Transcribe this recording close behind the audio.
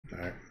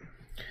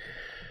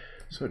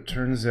So it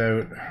turns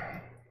out,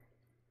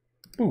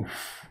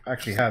 oof, I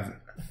actually have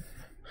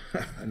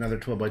another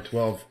 12 by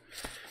 12.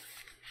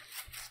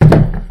 So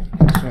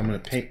I'm going to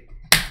paint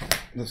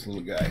this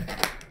little guy.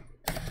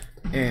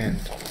 And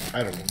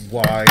I don't know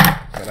why,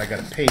 but I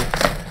got to paint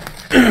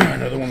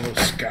another one of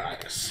those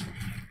skies.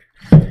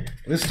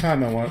 This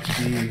time I want it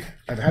to be,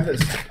 I've had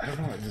this, I don't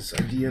know, this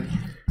idea,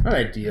 not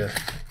idea.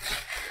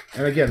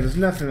 And again, there's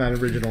nothing that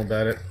original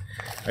about it.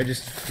 I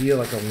just feel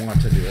like I want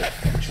to do it,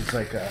 which is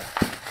like a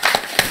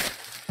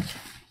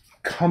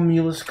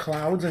cumulus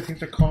clouds, I think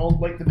they're called,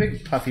 like the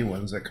big puffy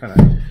ones that kind of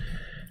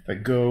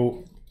that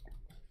go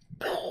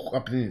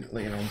up in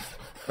the,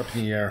 up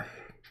in the air.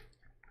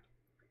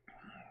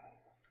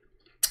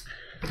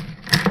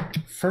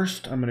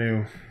 First, I'm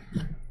going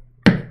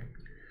to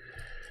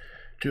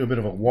do a bit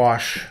of a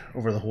wash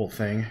over the whole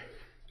thing.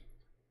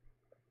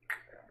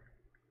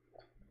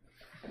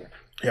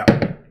 Yeah,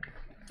 I'm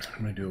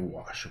going to do a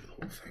wash over the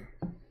whole thing.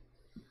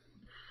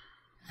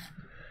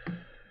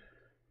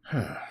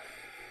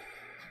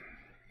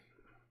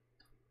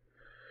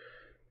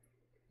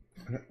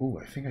 Oh,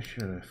 I think I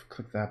should have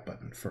clicked that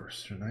button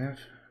first. Shouldn't I have?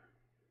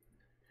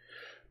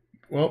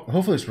 Well,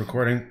 hopefully it's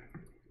recording.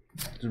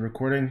 Is it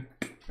recording?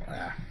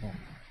 Well,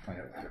 find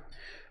out later.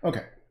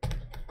 Okay.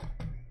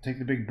 Take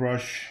the big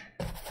brush.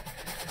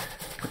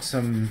 Put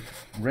some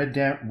red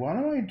down. Why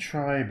don't I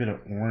try a bit of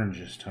orange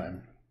this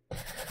time?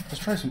 Let's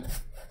try some.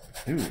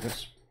 Ooh,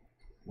 that's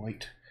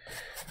white.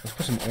 Let's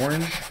put some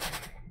orange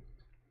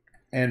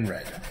and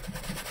red.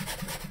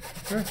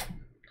 Sure.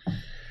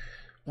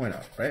 Why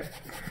not, right?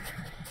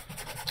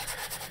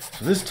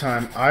 So this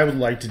time I would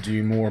like to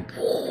do more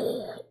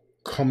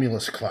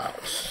cumulus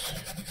clouds.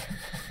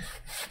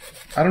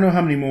 I don't know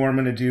how many more I'm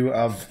going to do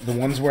of the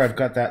ones where I've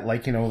got that,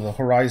 like, you know, the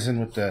horizon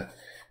with the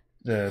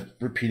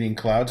repeating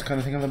clouds kind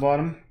of thing on the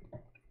bottom.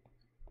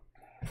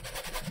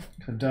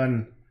 I've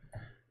done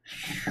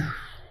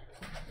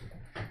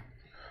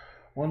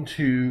 1,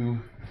 2,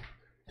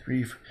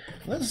 3, 4,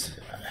 let's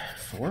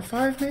 4 or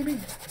 5 maybe?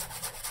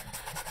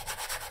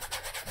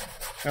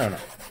 I don't know.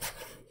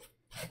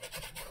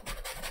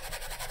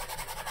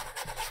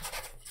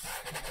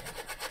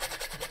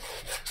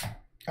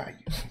 I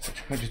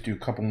might just do a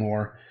couple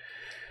more.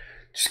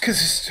 Just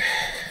because it's,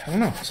 I don't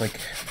know, it's like,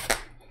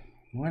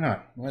 why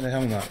not? Why the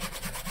hell not?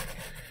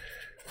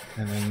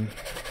 And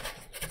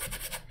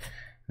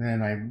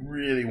then I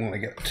really want to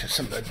get to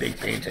some of the big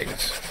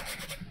paintings.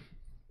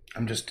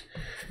 I'm just,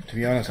 to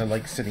be honest, I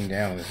like sitting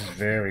down. This is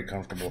very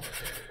comfortable.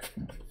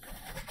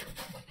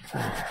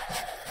 Now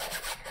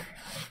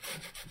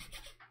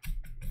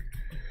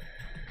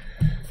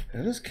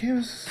this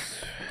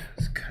canvas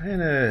is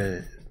kind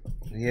of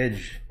the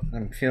edge.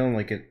 I'm feeling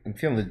like it. I'm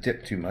feeling the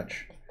dip too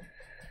much.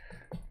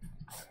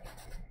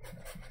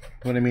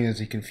 What I mean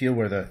is, you can feel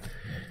where the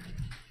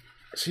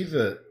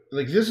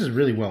like this is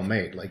really well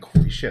made. Like,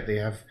 holy shit, they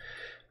have.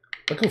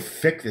 Look how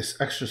thick this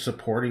extra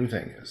supporting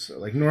thing is. So,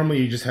 like,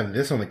 normally you just have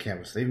this on the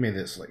canvas. They've made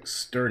this like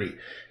sturdy,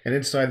 and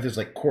inside there's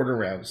like quarter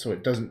rounds, so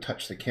it doesn't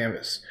touch the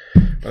canvas.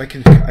 But I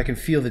can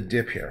feel the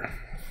dip here.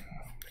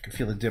 I can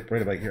feel the dip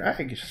right about here. I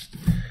can just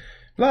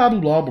blah blah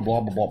blah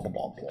blah blah blah blah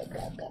blah blah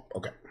blah blah.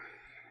 Okay.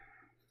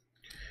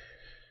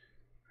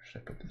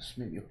 Should I put this?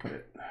 Maybe I'll put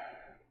it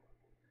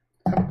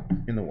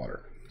in the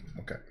water.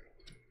 Okay.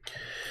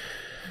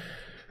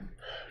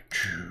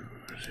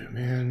 Zoom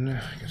in.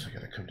 I guess I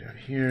gotta come down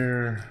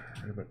here,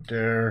 right about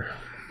there.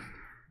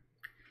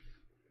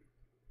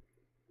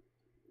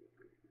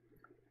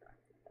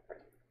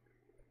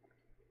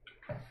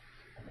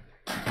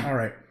 All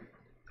right.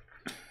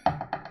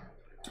 I'm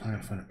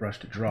gonna find a brush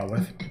to draw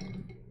with.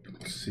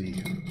 Let's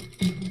see.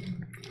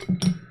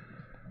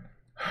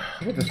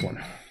 How about this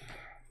one?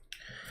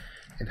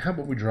 And how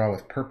about we draw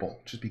with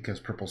purple, just because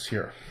purple's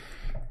here.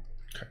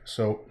 Okay,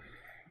 so,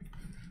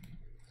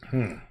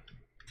 I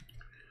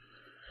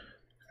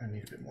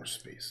need a bit more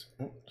space.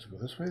 Oh, let's go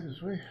this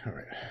way. All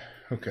right,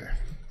 okay.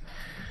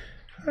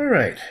 All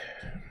right,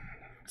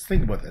 let's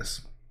think about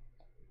this.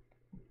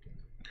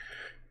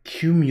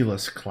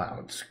 Cumulus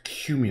clouds,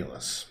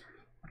 cumulus.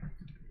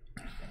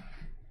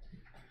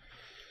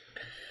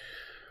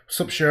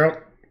 What's up,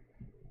 Cheryl?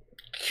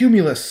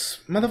 Cumulus,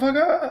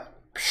 motherfucker.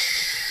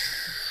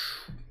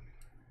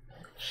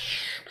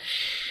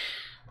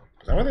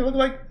 Is that what they look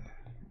like?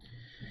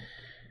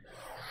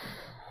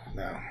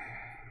 No.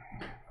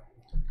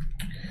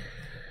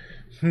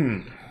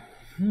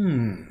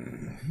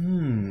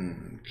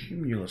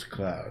 Cumulus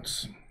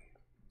clouds.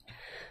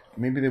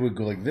 Maybe they would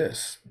go like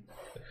this.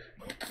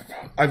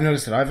 I've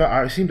noticed that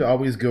I seem to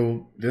always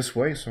go this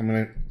way, so I'm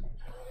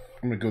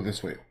gonna go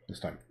this way this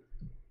time.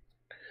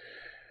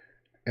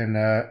 And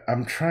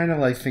I'm trying to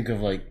like think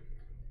of like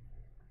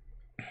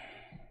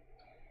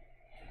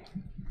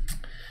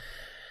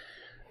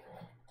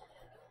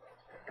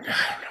I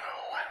don't know.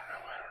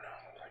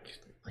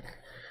 Like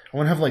I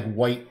want to have like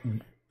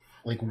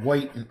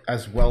white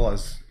as well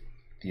as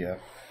the.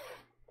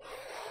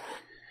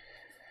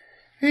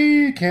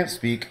 He can't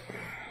speak.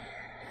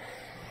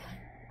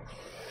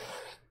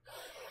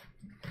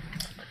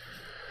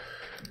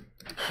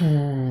 Just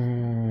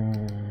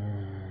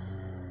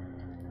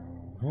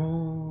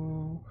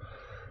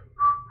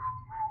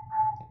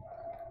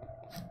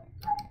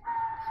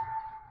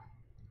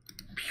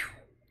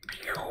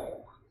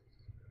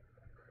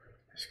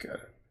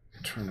gotta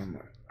turn on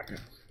my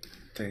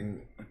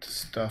thing with the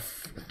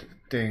stuff, with the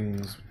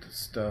things, with the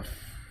stuff.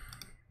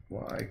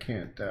 Why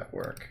can't that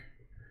work?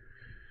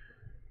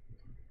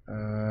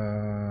 Alright.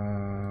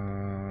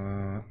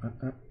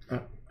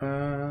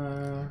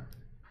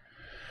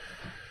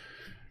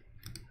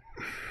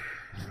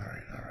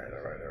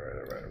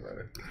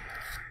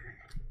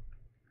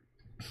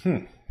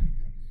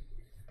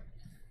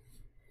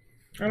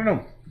 I don't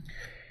know.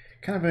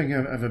 Kind of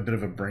have a bit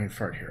of a brain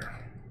fart here.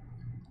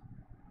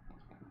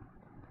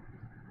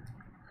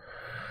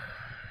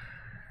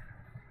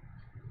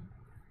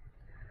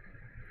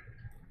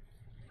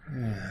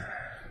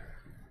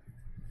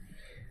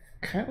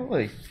 Kind of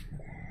like,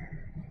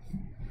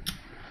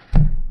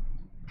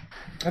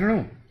 I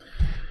don't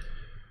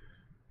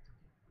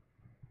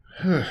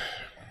know.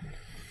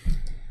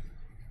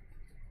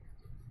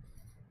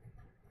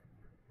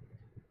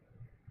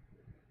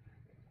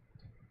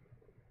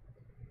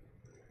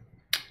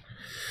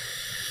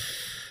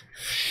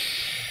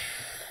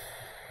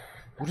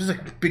 What does a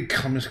big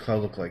cumulus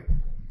cloud look like?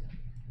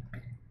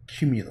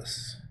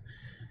 Cumulus.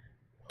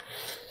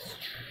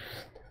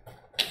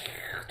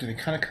 Do they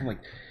kind of come like...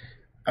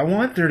 I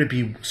want there to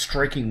be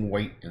striking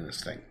white in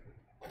this thing.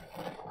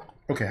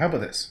 Okay, how about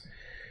this?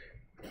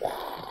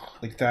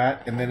 Like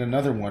that, and then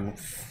another one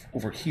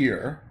over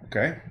here.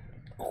 Okay.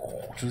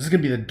 So this is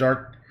gonna be the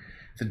dark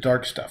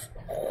stuff.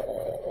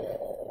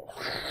 Oh,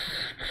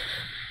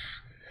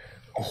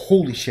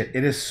 holy shit!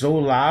 It is so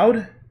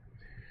loud.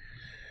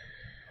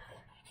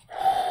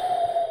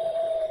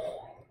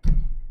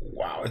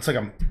 Wow, it's like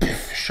a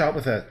shot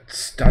with a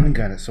stun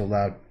gun. It's so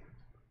loud.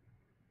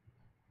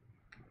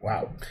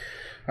 Wow.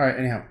 All right.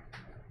 Anyhow.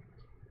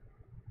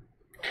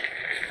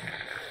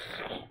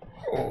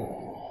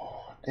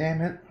 Oh,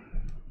 damn it.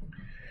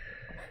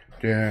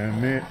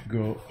 Damn it,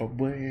 go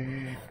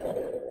away.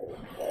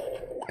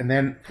 And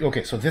then,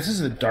 okay, so this is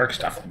the dark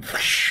stuff,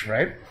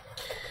 right?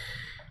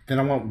 Then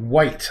I want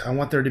white. I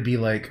want there to be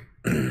like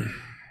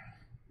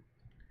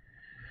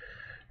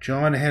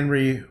John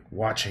Henry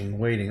watching,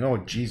 waiting. Oh,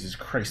 Jesus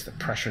Christ, the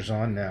pressure's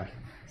on now.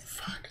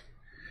 Fuck.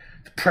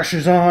 The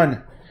pressure's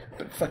on.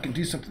 But fucking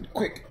do something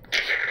quick.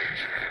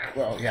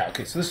 Well, yeah,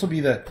 okay, so this will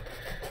be the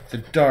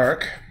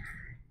dark.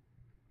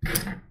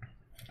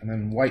 And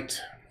then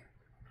white.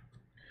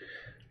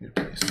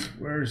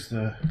 Where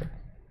the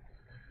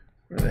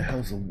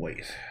hell's the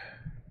white?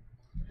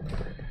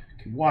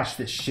 Can wash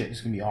this shit.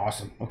 It's gonna be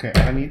awesome. Okay,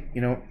 I need,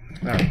 you know,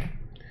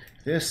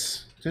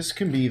 this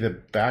can be the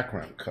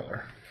background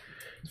color.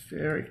 It's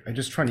very. I'm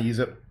just trying to use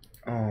up.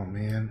 Oh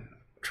man, I'm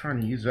trying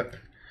to use up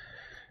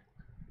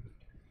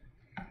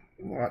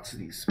lots of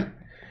these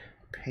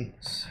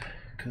paints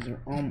because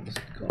they're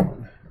almost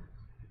gone.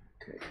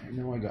 Okay, I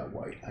know I got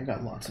white. I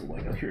got lots of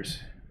white. Oh,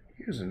 here's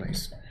a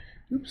nice.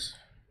 Oops.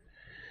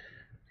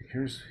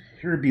 Here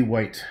would be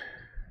white.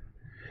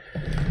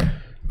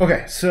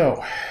 Okay,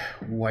 so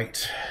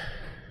white.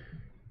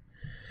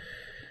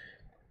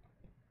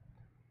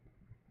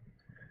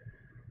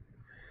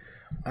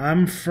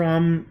 I'm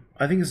from,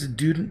 I think it's a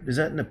dude, is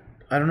that in a,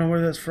 I don't know where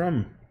that's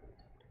from.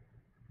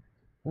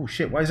 Oh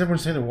shit, why is everyone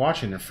saying they're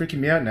watching? They're freaking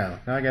me out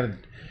now. Now I gotta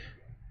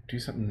do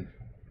something.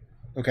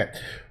 Okay,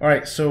 all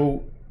right,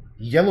 so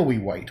yellowy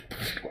white.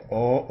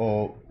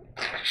 Oh.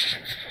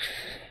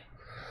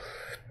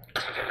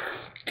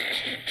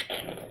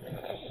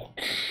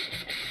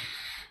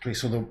 Okay,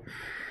 so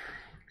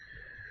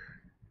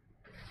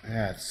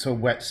yeah, it's so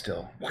wet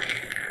still.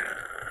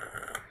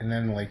 And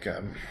then like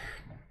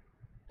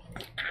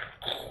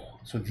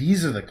so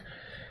these are like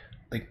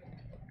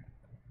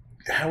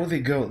how would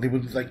they go? They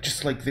would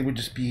they would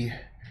just be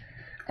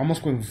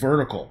almost going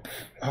vertical.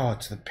 Oh,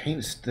 it's the paint.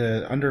 It's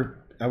the under.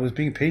 I was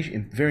being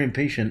patient, very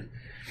impatient,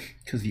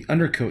 because the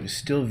undercoat is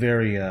still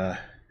very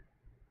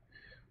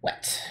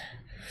wet.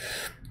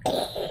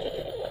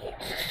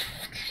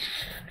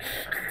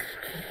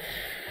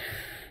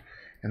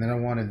 And then I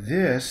wanted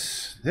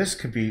this. This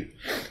could be,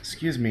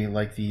 excuse me,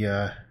 like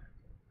the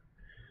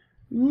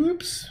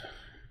oops.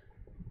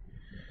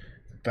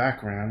 The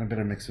background. I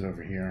better mix it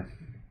over here.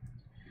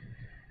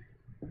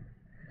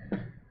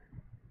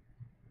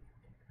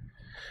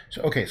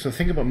 So okay, so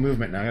think about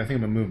movement now. I gotta think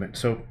about movement.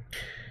 So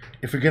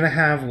if we're gonna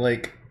have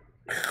like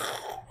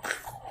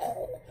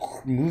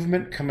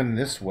movement coming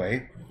this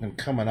way and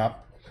coming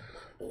up.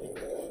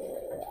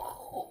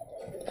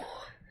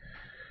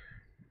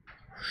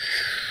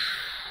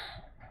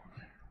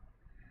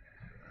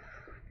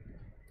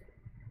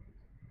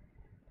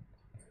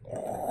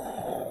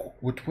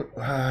 What we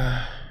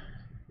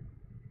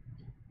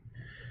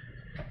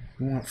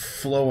want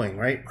flowing,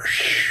 right?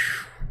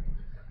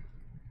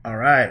 All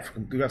right,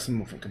 we got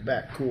some from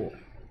Quebec. Cool.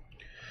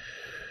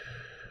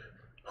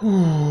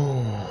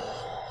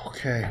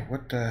 Okay,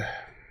 what the?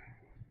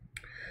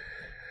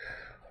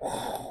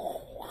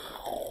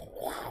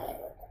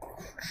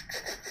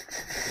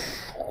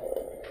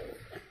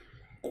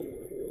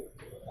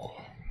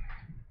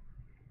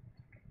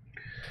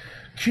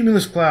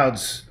 Cumulus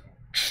clouds.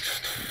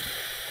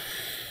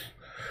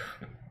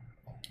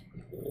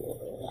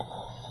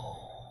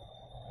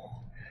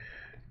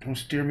 Don't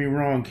steer me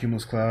wrong,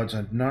 cumulus clouds.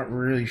 I'm not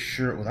really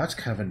sure. Well, that's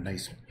kind of a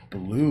nice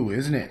blue,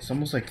 isn't it? It's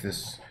almost like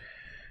this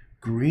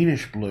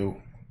greenish blue.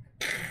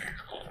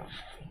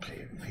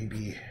 Okay,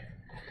 maybe.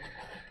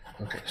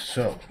 Okay,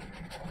 so.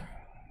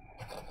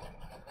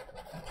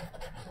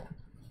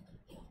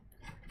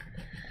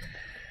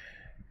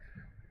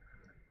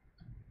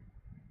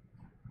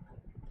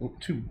 Oh,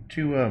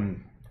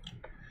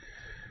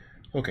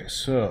 okay,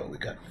 so we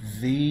got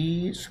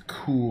these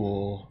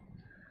cool.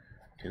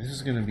 Okay, this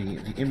is going to be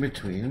the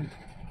in-between.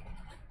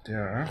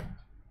 There.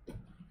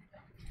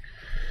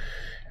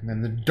 And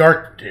then the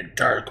dark.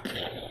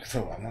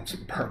 So I want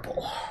some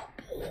purple.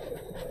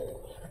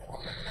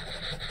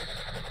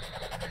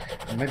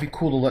 It might be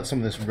cool to let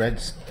some of this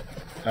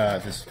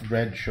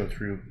red show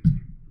through.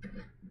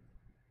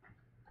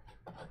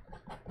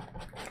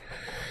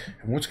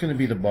 And what's going to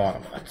be the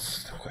bottom?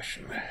 That's the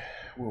question.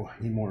 Whoa,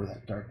 I need more of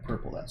that dark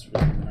purple. That's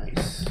really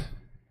nice.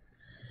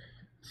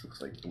 This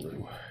looks like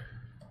blue.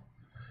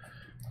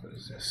 What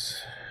is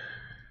this?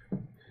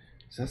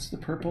 Is that the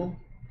purple?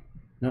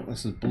 No,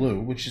 this is blue,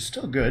 which is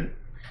still good.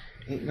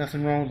 Ain't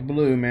nothing wrong with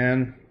blue,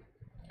 man.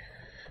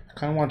 I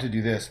kind of want to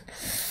do this.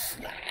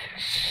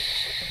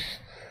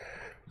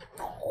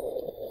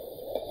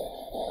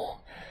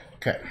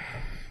 Okay.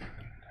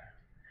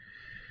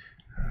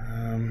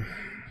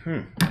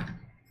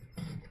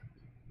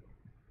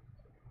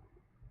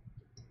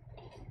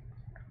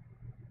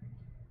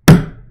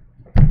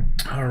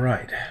 All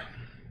right.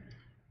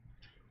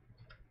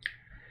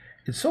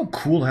 It's so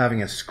cool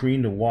having a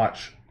screen to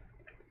watch.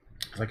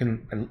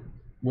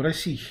 What I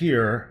see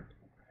here,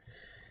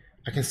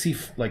 I can see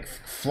like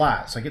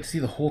flat, so I get to see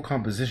the whole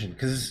composition.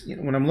 Because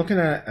when I'm looking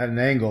at an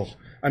angle,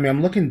 I mean,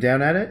 I'm looking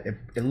down at it.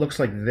 It looks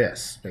like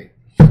this. Wait,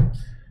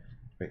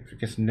 it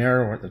gets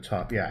narrower at the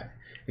top. Yeah,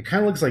 it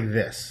kind of looks like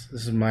this.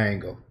 This is my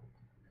angle.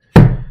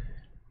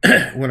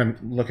 When I'm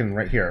looking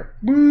right here,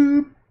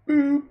 boop,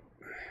 boop.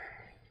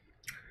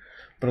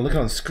 But I look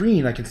on the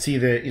screen, I can see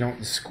the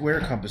the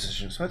square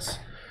composition. So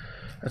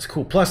that's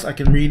cool. Plus, I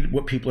can read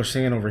what people are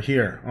saying over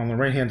here on the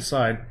right-hand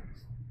side.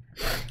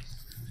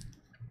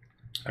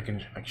 I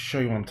can show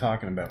you what I'm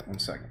talking about. 1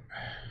 second.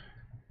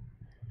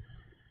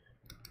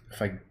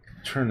 If I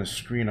turn the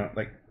screen on,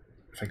 like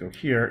if I go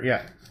here,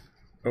 yeah,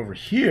 over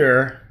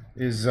here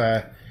is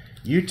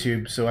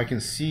YouTube, so I can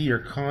see your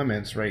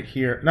comments right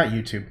here. Not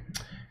YouTube,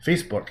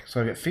 Facebook. So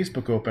I've got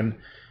Facebook open,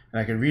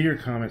 and I can read your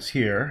comments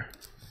here.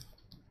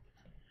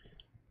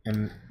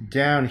 And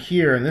down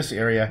here in this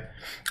area,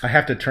 I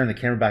have to turn the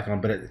camera back on,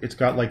 but it's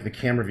got like the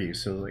camera view.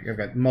 So like I've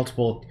got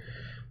multiple.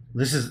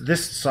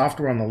 This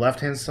software on the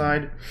left-hand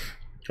side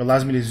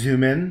allows me to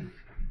zoom in,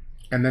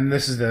 and then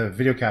this is the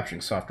video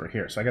capturing software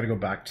here. So I got to go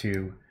back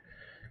to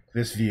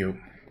this view.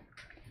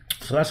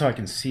 So that's how I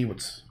can see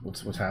what's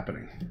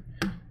happening.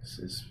 This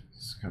is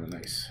kind of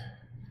nice.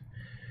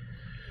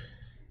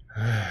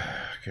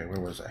 Okay,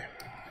 where was I?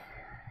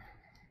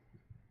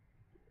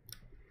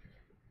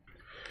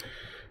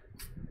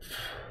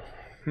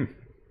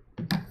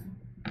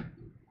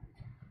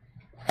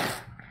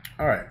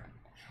 All right.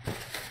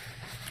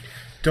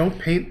 Don't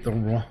paint the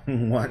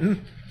wrong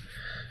one.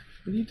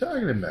 What are you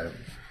talking about?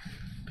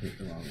 Paint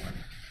the wrong one.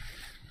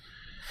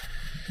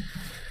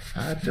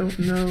 I don't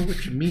know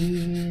what you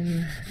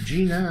mean,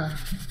 Gina.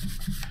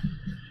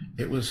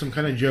 It was some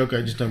kind of joke.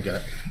 I just don't get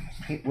it.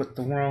 Paint with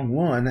the wrong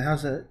one.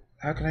 How's that?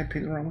 How can I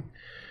paint the wrong one?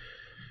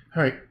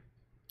 All right.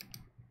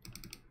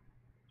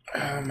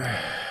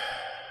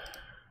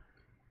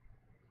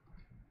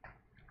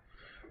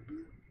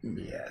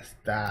 Yes,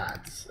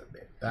 that's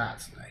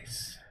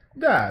nice.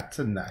 That's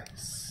a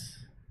nice.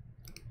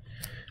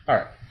 All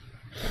right.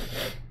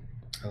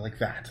 I like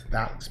that.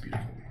 That looks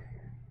beautiful.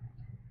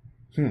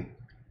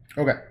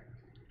 Okay.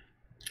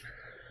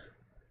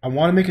 I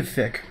want to make it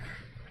thick.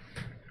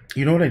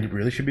 You know what I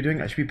really should be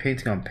doing? I should be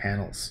painting on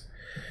panels.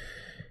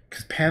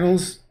 Because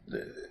panels,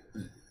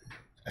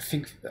 I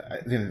think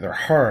they're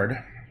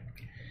hard.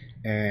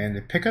 And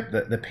they pick up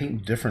the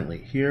paint differently.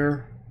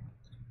 Here,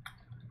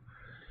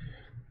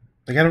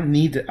 like I don't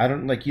need to,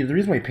 the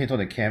reason why you paint on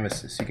the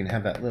canvas is so you can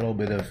have that little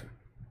bit of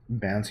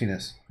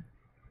bounciness.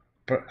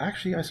 But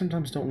actually, I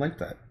sometimes don't like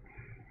that.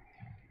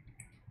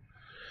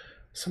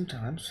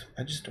 Sometimes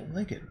I just don't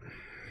like it.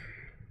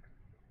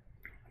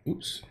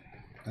 Oops.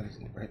 That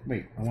isn't right.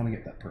 Wait, I want to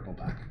get that purple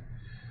back.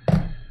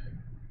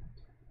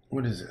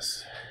 What is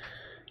this?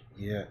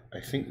 Yeah, I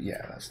think,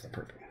 yeah, that's the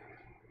purple.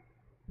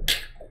 Okay.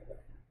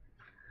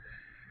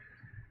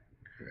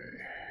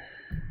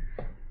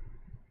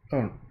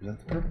 Oh, is that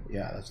the purple?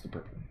 Yeah, that's the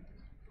purple.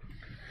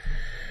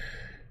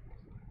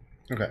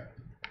 Okay.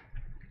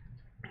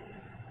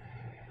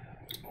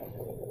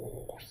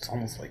 Oh, it's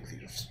almost like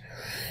these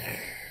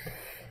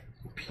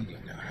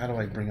repeating now. How do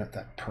I bring up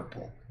that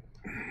purple?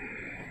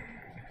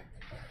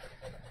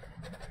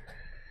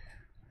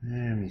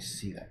 Let me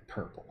see that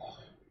purple.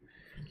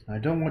 I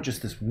don't want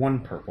just this one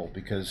purple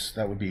because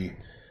that would be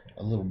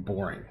a little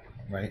boring,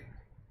 right?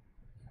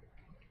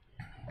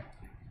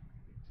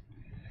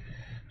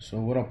 So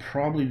what I'll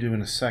probably do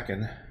in a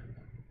second...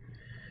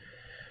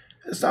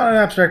 It's not an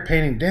abstract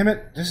painting, damn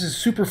it. This is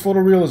super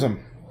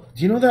photorealism.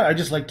 Do you know that I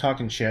just like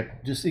talking shit?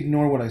 Just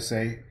ignore what I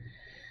say.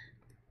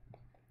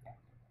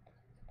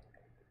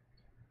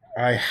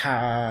 I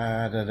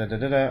have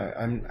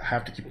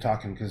to keep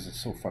talking because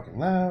it's so fucking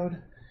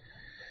loud.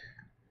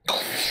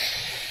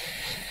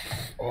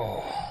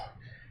 Oh,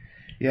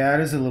 yeah,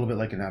 it is a little bit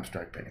like an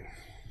abstract painting.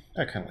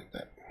 I kind of like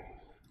that,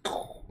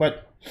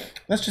 but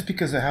that's just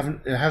because it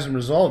hasn't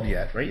resolved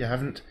yet, right? You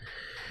haven't.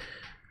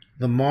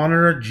 The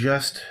monitor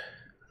just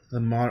the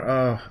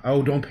monitor.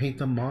 Oh, don't paint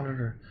the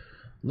monitor.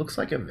 Looks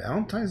like a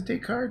Valentine's Day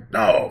card.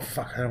 No,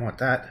 fuck, I don't want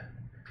that.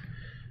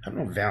 I have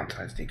no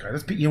Valentine's Day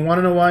card. You want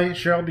to know why,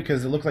 Cheryl?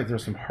 Because it looked like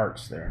there's some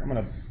hearts there. I'm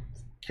gonna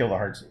kill the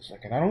hearts in a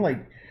second. I don't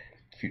like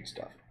cute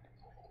stuff.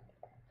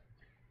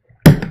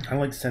 I don't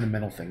like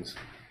sentimental things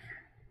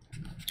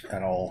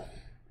at all.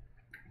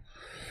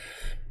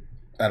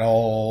 At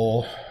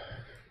all.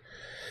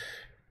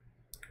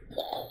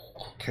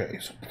 Okay,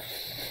 so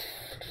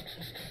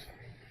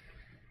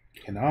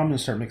and now I'm gonna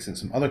start mixing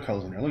some other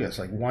colors in there. Look at this.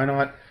 Like, why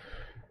not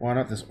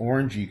this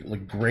orangey,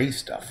 like gray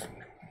stuff?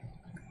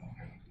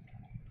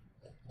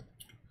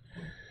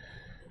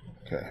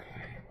 Okay.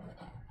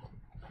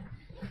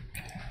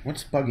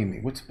 What's bugging me?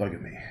 What's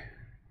bugging me?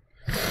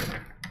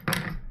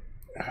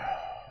 I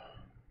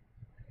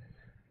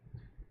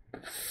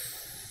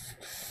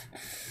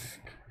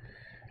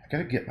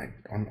gotta get my...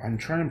 I'm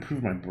trying to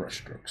improve my brush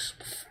strokes.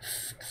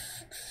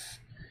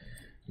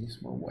 Need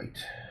some more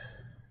white.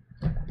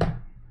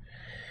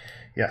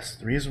 Yes,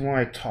 the reason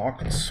why I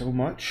talk so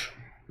much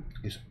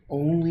is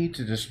only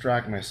to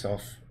distract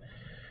myself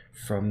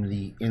from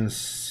the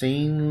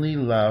insanely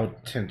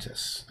loud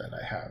tinnitus that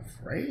I have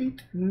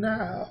right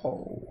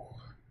now.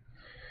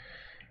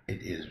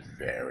 It is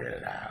very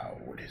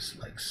loud. It's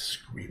like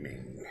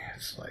screaming.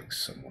 It's like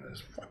someone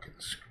is fucking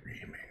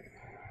screaming.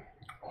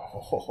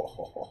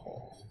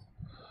 Oh.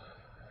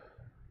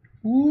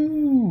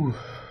 Woo.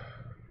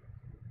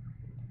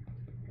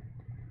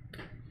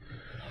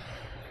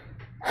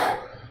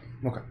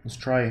 Okay, let's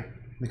try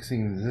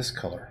mixing this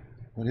color.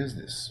 What is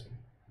this?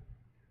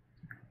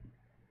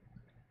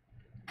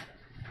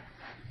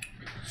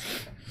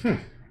 Okay,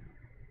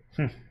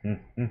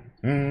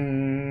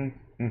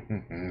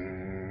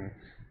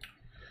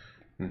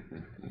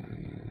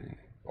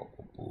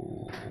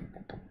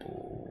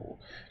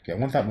 I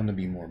want that one to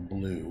be more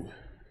blue.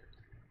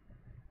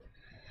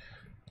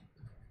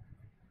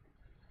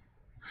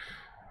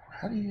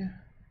 How do you...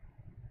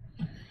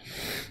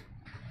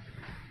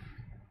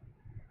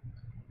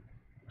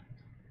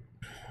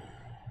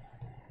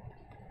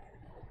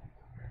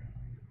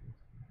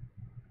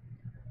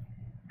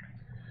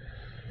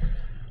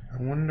 I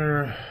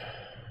wonder...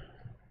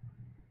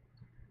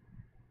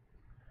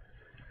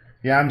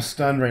 Yeah, I'm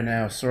stunned right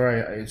now.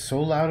 Sorry, it's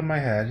so loud in my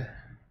head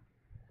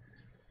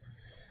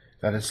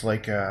that it's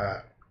like,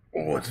 oh,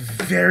 it's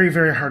very,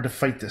 very hard to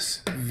fight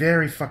this.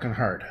 Very fucking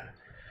hard.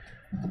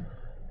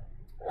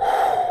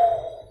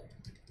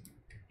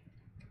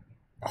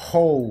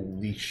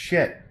 Holy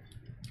shit.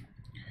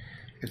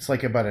 It's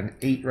like about an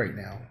 8 right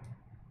now.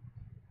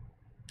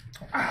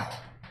 Ow.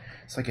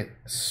 It's like a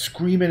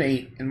screaming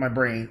 8 in my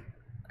brain.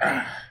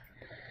 Ah.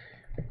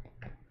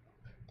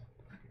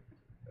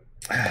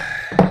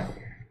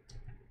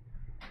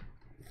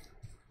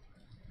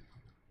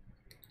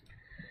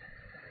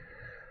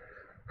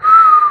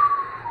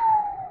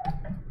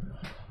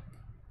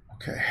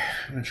 Okay,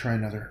 I'm gonna try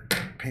another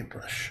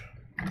paintbrush.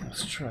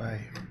 Let's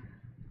try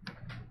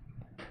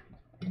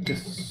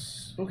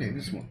this. Okay,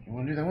 this one. You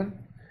wanna do that one?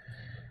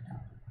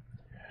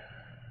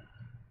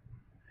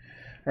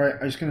 Alright,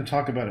 I'm just gonna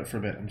talk about it for a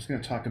bit. I'm just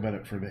gonna talk about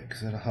it for a bit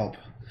because that'll help.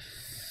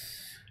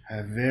 I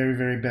have very,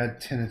 very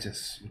bad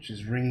tinnitus, which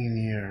is ringing in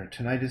the ear.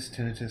 Tinnitus,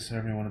 tinnitus,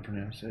 however you want to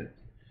pronounce it.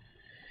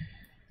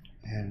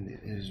 And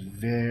it is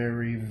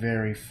very,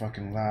 very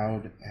fucking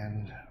loud,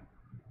 and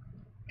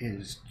it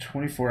is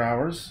 24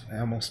 hours. I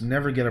almost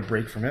never get a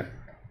break from it.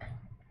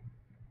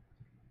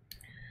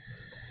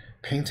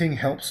 Painting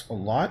helps a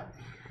lot,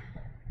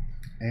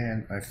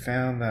 and I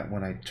found that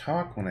when I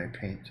talk, when I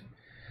paint,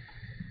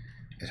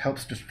 it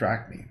helps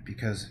distract me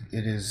because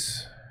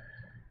it's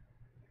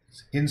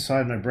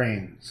inside my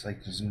brain. It's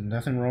like there's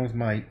nothing wrong with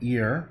my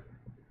ear.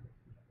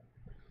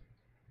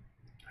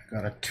 I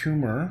got a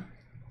tumor.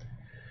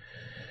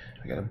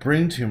 I got a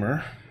brain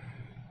tumor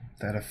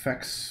that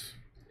affects...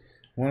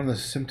 One of the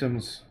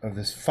symptoms of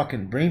this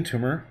fucking brain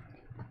tumor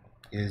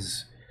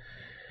is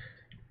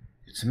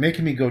it's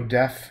making me go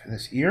deaf in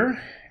this ear,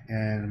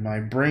 and my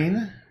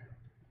brain...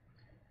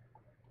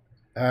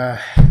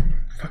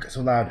 fuck, it's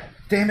so loud.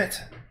 Damn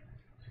it!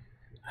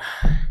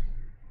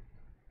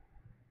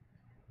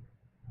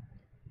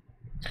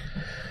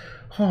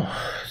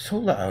 Oh, so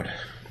loud.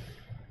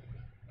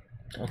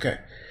 Okay.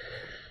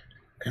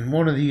 And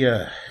one of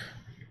the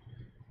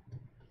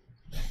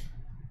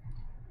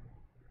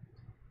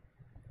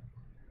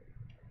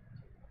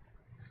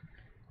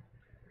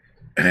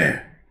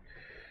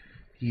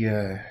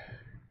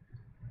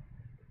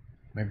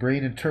my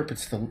brain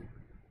interprets the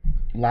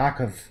lack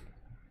of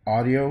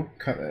audio,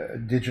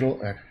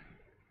 digital.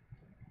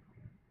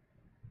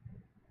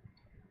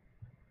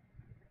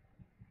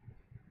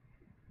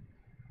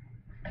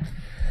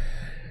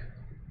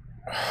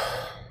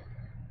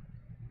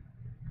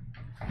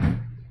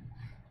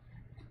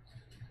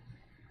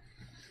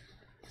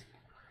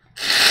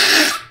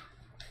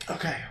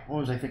 Okay, what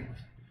was I thinking?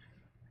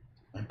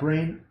 My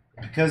brain,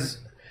 because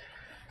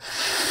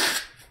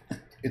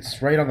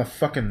it's right on the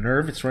fucking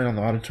nerve. It's right on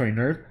the auditory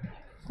nerve.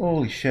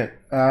 Holy shit.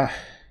 What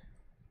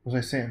was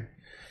I saying?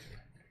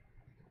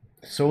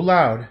 It's so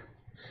loud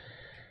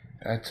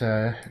that,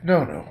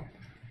 no.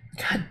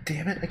 God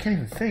damn it, I can't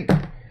even think.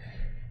 What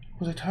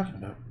was I talking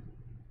about?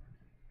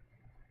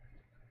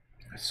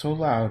 It's so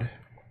loud.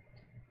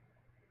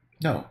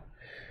 No.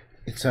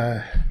 It's,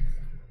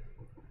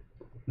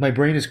 my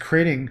brain is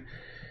creating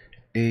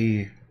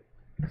a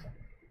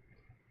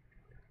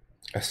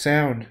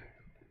sound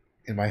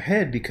in my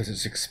head because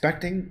it's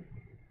expecting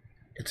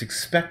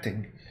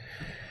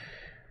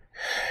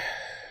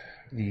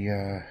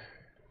the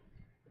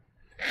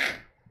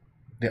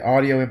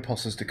audio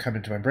impulses to come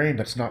into my brain,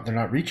 but they're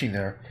not reaching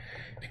there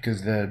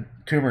because the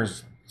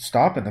tumor's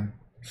stopping them.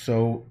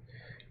 So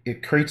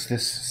it creates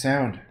this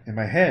sound in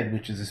my head,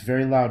 which is this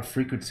very loud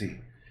frequency.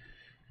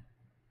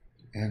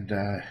 And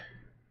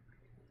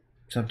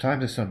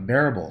sometimes it's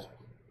unbearable.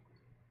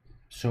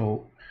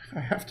 So I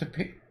have to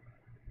pay.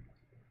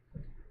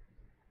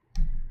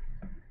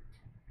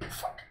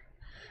 Fuck.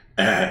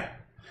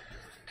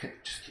 Okay,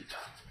 just keep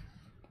talking.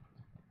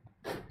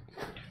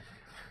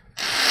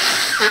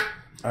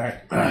 Alright.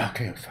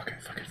 Okay, fuck it.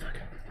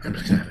 I'm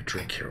just gonna have a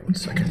drink here 1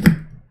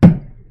 second.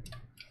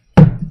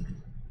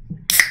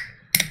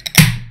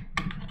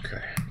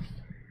 Okay.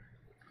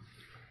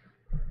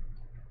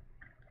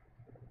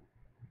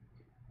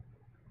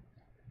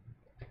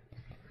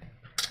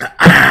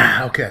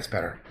 Okay, that's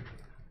better.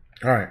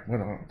 Alright, what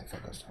the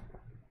fuck was that?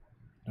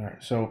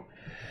 Alright, so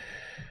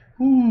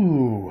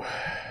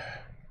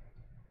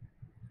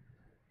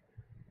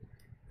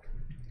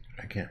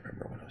I can't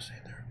remember what I was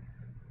saying there.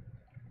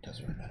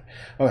 Doesn't really matter.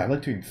 Oh, I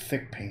like doing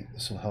thick paint.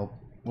 This will help.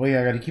 Well,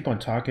 yeah, I got to keep on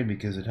talking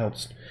because it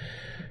helps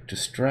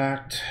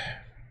distract.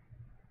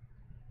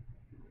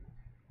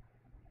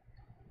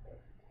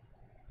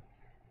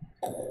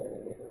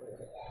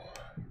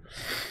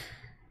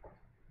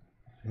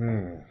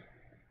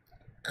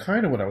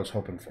 Kind of what I was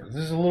hoping for. This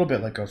is a little bit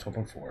like I was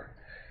hoping for.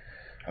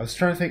 I was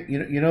trying to think.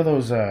 You know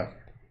those. I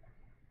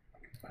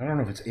don't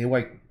know if it's A.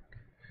 White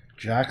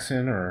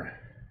Jackson or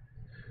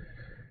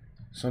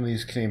some of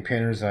these Canadian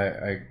painters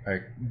I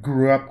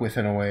grew up with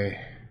in a way,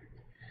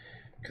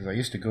 because I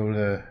used to go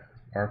to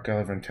Art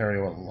Gallery of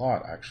Ontario a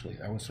lot, actually.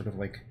 That was sort of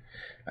like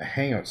a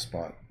hangout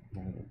spot.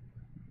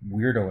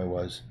 Weirdo I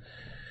was.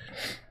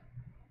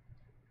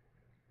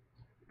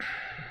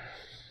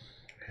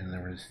 And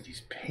there was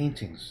these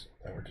paintings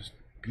that were just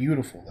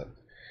beautiful. That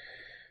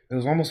it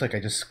was almost like I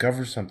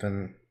discovered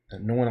something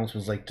that no one else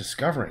was like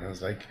discovering. I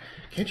was like,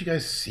 can't you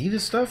guys see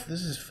this stuff? This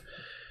is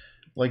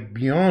like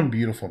beyond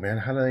beautiful, man.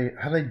 How did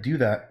I do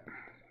that?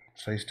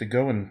 So I used to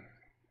go to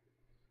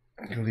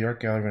the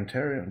Art Gallery of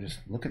Ontario and just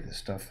look at this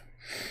stuff.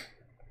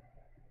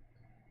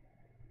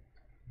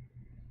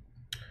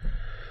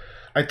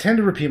 I tend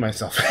to repeat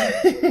myself.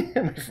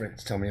 My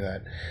friends tell me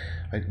that.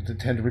 I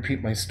tend to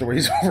repeat my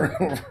stories over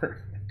and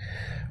over.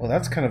 Well,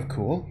 that's kind of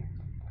cool.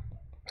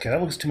 Okay, that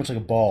looks too much like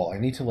a ball. I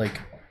need to like...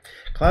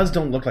 Clouds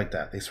don't look like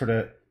that. They sort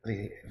of...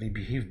 They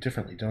behave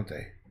differently, don't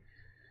they?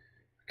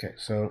 Okay,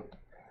 so...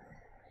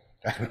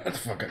 I don't know what the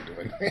fuck I'm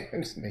doing.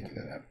 I'm just making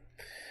it up.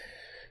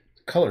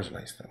 The color's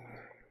nice, though.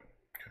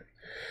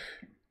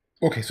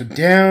 Okay, so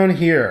down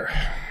here...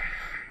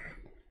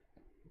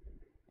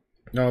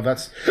 No,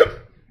 that's...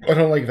 I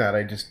don't like that.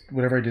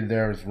 Whatever I did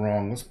there is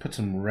wrong. Let's put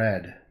some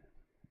red.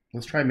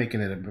 Let's try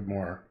making it a bit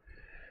more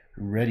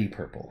reddy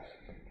purple.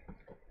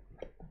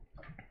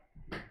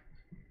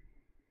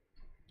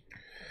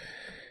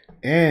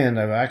 And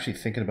I'm actually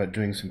thinking about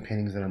doing some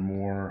paintings that are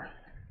more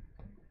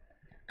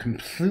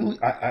completely...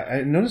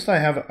 I noticed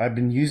I've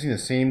been using the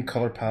same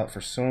color palette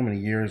for so many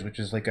years, which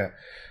is like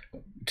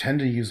tend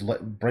to use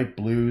bright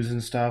blues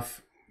and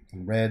stuff,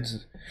 and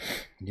reds,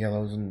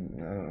 yellows,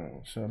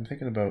 and so I'm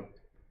thinking about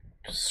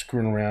just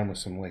screwing around with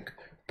some like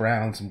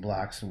browns and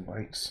blacks and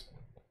whites.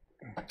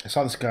 I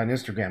saw this guy on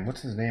Instagram.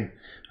 What's his name?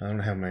 I don't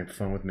have my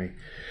phone with me.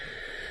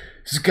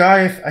 This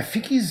guy, I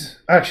think he's...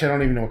 Actually, I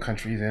don't even know what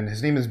country he's in.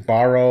 His name is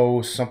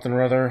Barrow something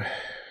or other.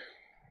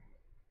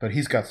 But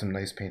he's got some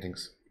nice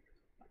paintings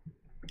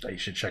that you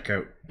should check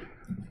out.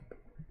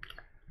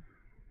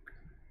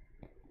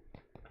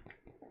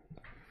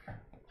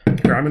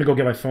 Here, I'm going to go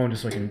get my phone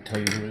just so I can tell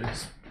you who it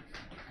is.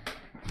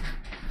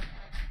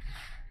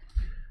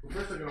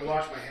 First, I'm going to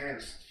wash my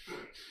hands.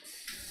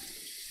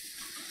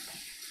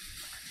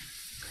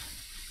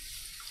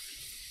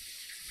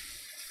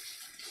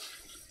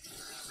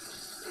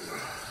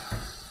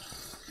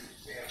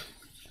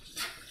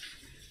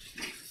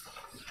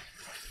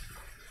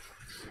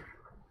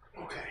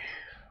 Okay,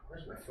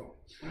 where's my phone?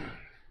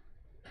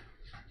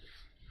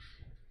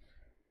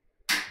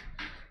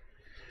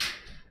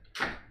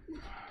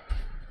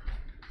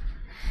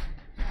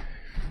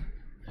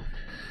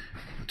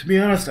 To be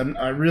honest,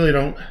 I really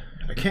don't.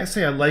 I can't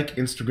say I like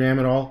Instagram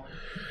at all,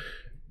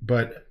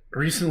 but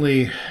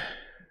recently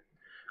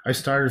I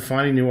started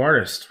finding new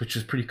artists, which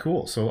is pretty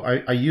cool. So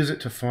I use it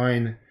to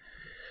find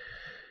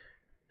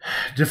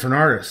different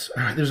artists.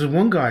 There's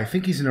one guy, I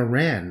think he's in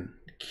Iran,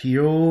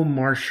 Kyo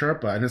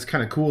Marsharpa, and it's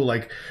kind of cool.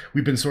 Like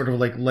we've been sort of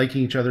like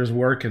liking each other's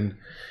work, and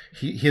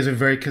he has a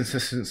very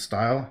consistent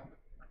style.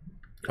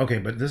 Okay,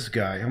 but this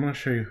guy, I'm gonna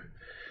show you.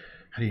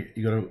 How do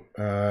you go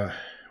to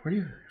where do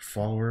you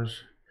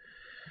followers?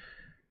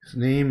 His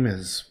name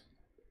is.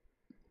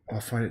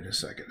 I'll find it in a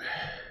second.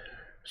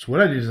 So what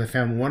I did is I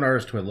found one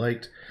artist who I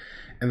liked,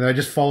 and then I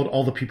just followed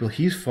all the people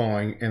he's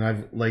following, and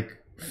I've like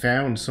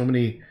found so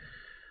many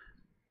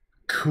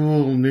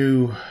cool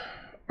new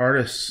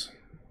artists,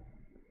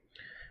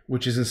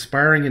 which is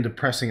inspiring and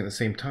depressing at the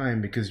same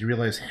time because you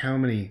realize how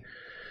many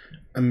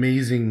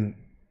amazing,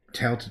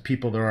 talented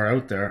people there are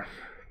out there.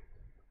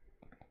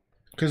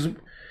 Because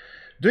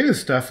doing this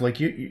stuff, like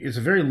it's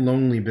a very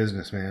lonely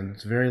business, man.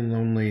 It's very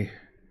lonely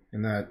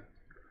in that,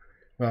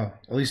 well,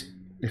 at least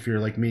if you're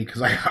like me,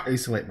 because I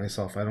isolate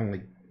myself. I don't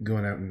like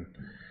going out and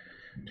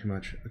too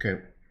much.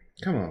 Okay,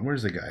 come on,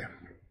 where's the guy?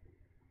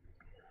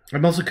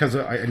 I'm also, because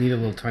I need a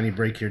little tiny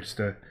break here just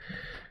to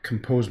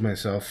compose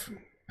myself.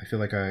 I feel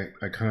like I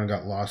kind of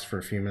got lost for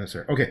a few minutes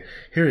there. Okay,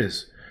 here it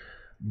is.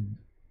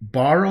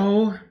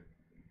 Barro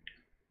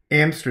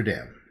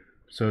Amsterdam.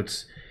 So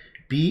it's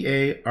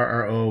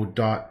BARRO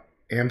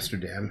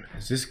Amsterdam.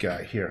 Is this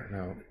guy here.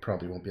 Now,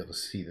 probably won't be able to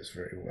see this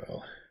very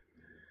well.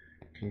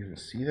 Can you even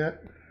see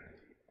that?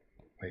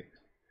 Wait.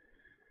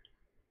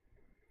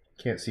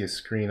 Can't see a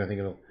screen. I think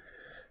it'll...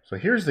 So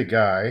here's the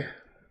guy.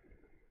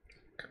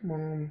 Come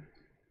on.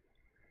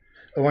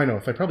 Oh, I know.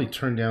 If I probably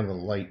turn down the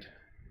light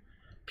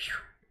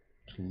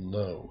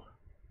low.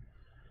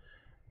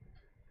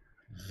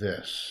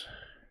 This.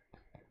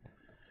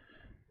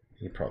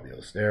 You probably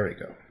able to... There we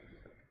go.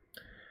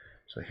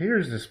 So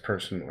here's this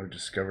person I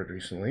discovered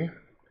recently.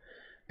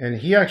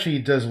 And he actually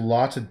does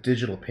lots of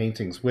digital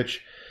paintings,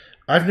 which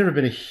I've never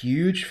been a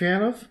huge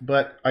fan of,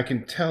 but I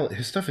can tell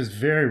his stuff is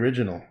very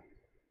original.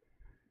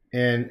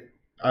 And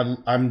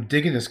I'm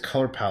digging his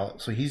color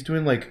palette. So he's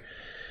doing like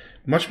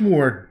much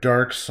more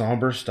dark,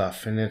 somber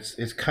stuff. And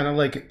it's kind of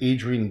like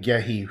Adrian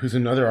Gehi, who's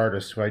another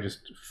artist who I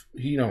just,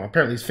 you know,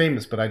 apparently he's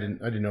famous, but I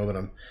didn't know about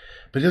him.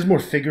 But he does more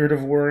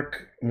figurative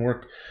work,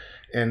 more...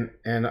 And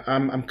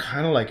I'm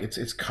kind of like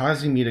it's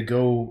causing me to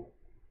go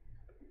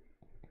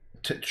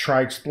to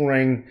try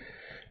exploring,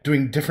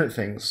 doing different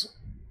things,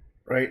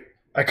 right?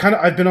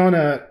 I've been on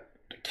a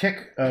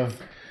kick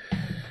of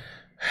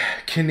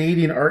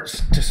Canadian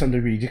arts to some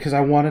degree because I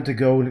wanted to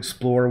go and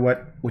explore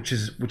which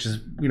is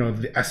you know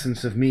the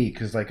essence of me,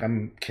 because like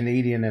I'm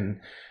Canadian and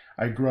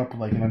I grew up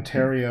like in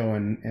Ontario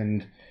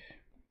and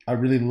I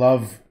really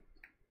love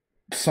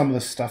some of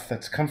the stuff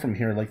that's come from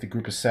here, like the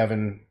Group of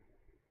Seven.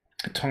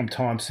 Tom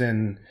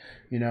Thompson,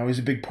 you know, he's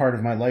a big part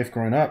of my life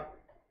growing up.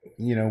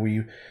 You know,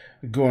 we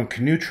would go on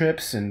canoe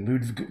trips and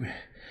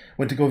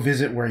went to go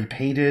visit where he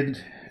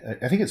painted.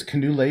 I think it's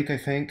Canoe Lake, I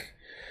think.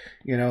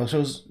 You know, so it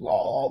was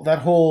all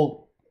that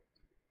whole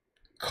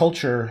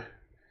culture,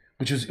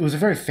 it was a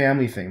very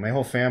family thing. My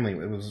whole family,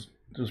 it was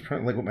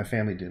like what my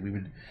family did.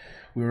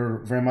 We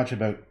were very much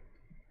about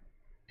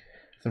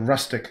the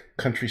rustic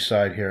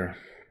countryside here.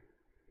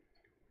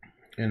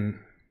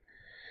 And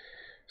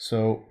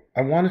so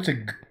I wanted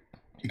to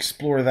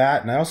explore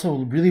that, and I also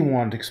really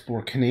wanted to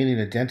explore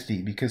Canadian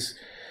identity because,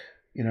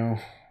 you know,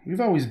 we've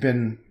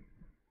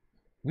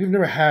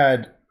never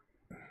had,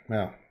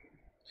 well,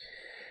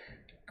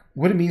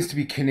 what it means to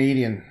be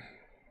Canadian,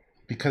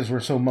 because we're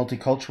so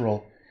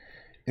multicultural,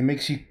 it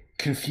makes you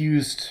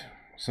confused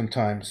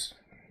sometimes,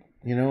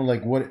 you know,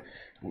 like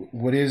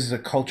what is a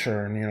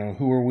culture, and, you know,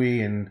 who are we,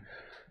 and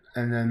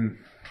then,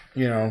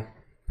 you know,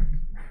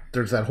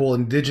 there's that whole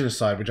indigenous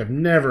side, which I've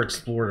never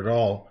explored at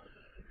all.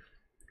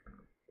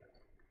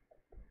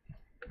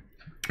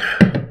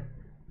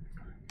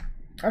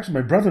 Actually,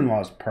 my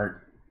brother-in-law is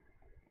part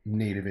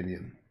Native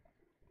Indian,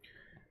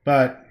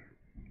 but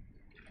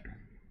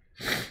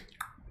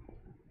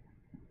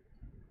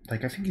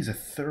like I think he's a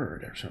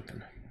third or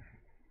something.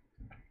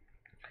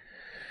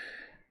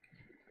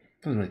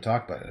 Doesn't really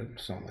talk about it.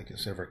 It's not like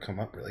it's ever come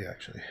up really.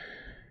 Actually,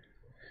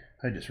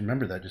 I just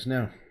remembered that just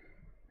now.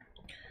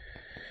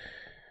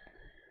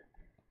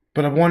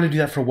 But I wanted to do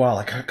that for a while,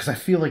 like, because I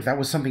feel like that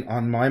was something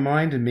on my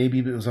mind, and maybe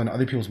it was on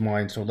other people's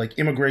minds. So, like,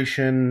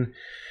 immigration,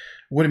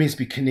 what it means to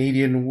be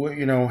Canadian,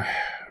 you know,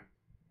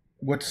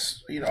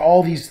 what's, you know,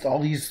 all these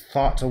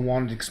thoughts I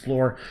wanted to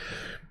explore.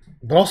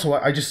 But also,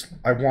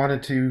 I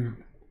wanted to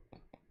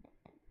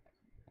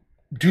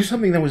do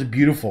something that was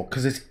beautiful,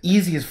 because it's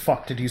easy as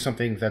fuck to do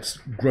something that's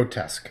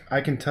grotesque. I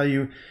can tell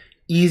you,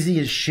 easy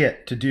as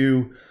shit to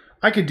do.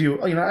 I could do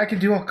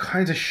all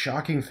kinds of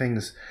shocking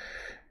things,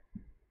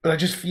 but I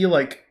just feel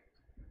like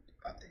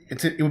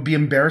it would be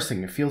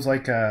embarrassing. It feels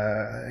like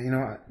you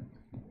know,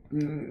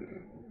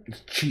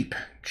 it's cheap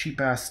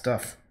ass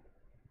stuff.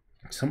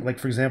 Like,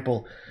 for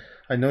example,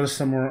 I noticed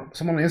someone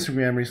on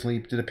Instagram recently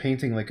did a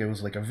painting, like it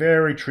was like a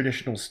very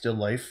traditional still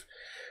life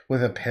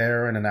with a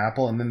pear and an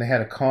apple, and then they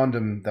had a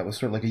condom that was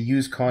sort of like a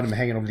used condom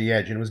hanging over the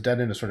edge, and it was done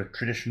in a sort of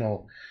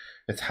traditional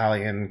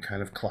Italian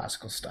kind of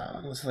classical style.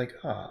 And it was like,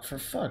 oh, for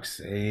fuck's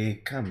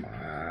sake, come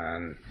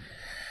on.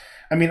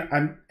 I mean,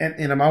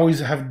 I'm always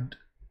have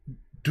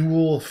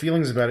dual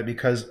feelings about it,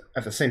 because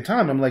at the same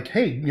time I'm like,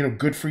 hey, you know,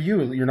 good for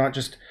you. You're not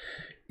just,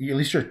 at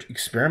least you're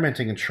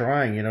experimenting and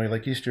trying, you know,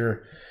 like at least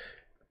you're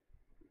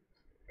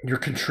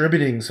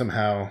contributing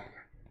somehow,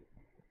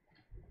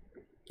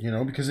 you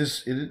know,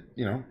 because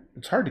you know,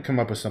 it's hard to come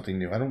up with something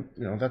new. I don't,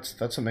 you know, that's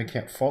something I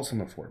can't fault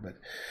someone for. But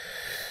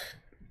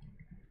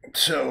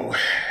so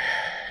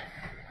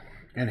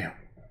anyhow,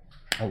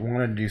 I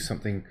wanted to do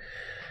something.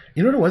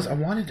 You know what it was? I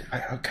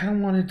kind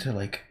of wanted to,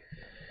 like,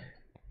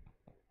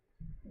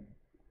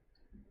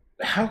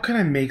 how can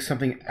I make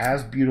something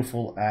as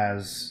beautiful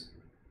as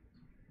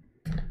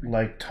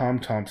like Tom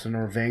Thompson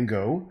or Van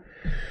Gogh,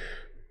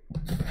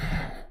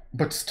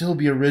 but still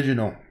be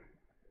original?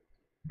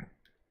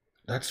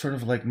 That's sort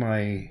of like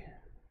my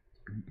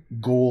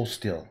goal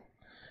still.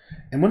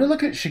 And when I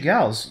look at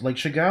Chagall's, like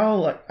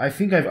Chagall, I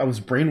think I was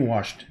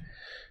brainwashed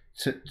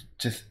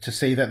to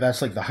say that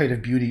that's like the height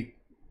of beauty.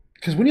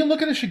 Because when you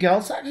look at a Chagall,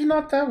 it's actually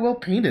not that well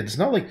painted. It's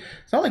not like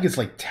it's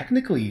like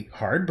technically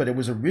hard, but it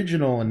was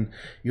original, and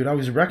you'd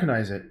always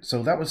recognize it.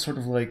 So that was sort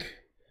of like,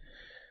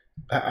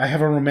 I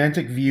have a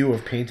romantic view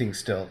of painting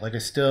still. Like I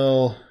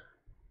still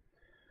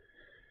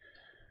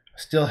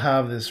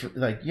have this,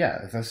 like,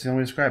 yeah, that's the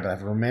only way to describe it. I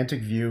have a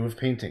romantic view of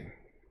painting.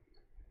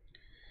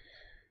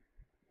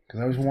 Because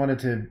I always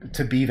wanted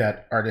to be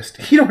that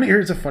artist. You know,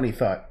 here's a funny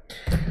thought.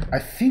 I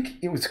think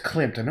it was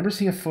Klimt. I remember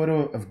seeing a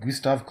photo of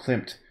Gustav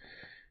Klimt.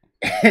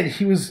 And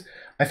he was,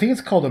 I think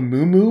it's called a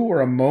muumuu or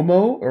a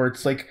momo, or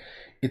it's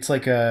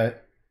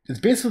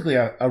basically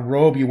a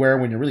robe you wear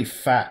when you're really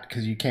fat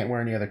because you can't wear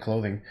any other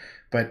clothing.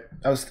 But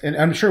and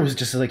I'm sure it was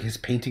just like his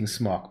painting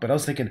smock. But I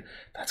was thinking,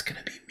 that's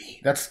gonna be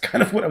me. That's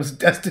kind of what I was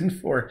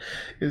destined for,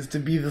 is to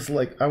be this,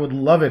 like, I would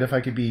love it if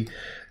I could be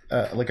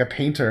like a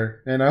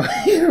painter, and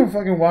I, you know,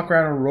 fucking walk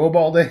around in a robe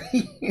all day.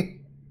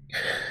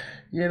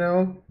 You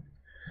know,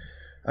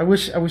 I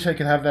wish I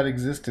could have that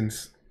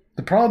existence.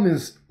 The problem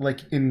is,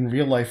 like, in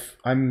real life,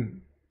 I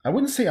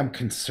wouldn't say I'm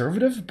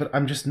conservative, but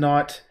I'm just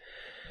not,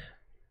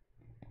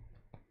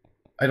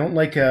 I don't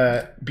like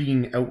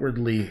being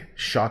outwardly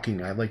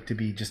shocking. I like to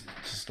be just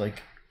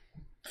like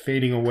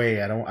fading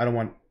away. I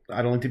don't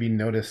like to be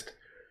noticed.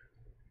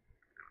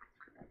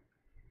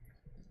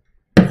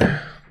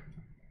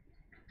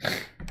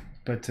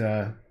 But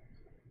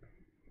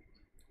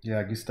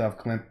yeah, Gustav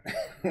Klimt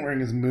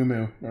wearing his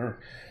muumuu, or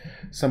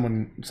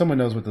someone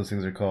knows what those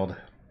things are called.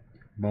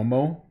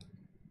 Momo?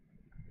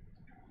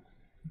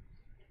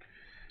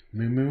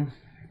 Muumuu?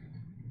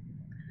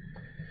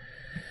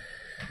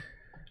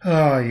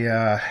 Oh,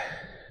 yeah.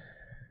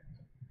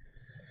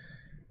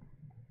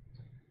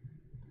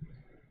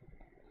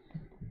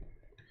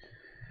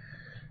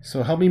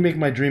 So help me make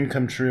my dream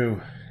come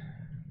true.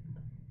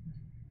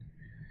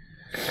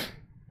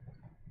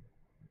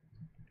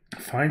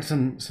 Find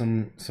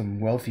some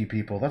wealthy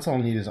people. That's all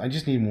I need. I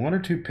just need 1 or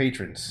 2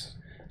 patrons.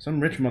 Some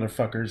rich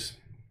motherfuckers.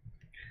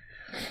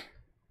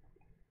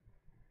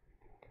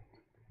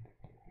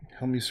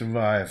 Help me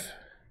survive.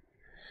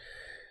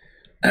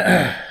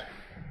 Got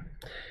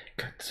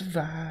to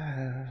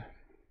survive.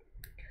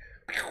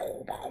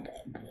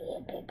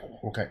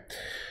 Okay.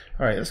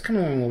 Alright, that's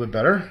coming along a little bit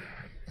better.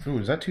 Ooh,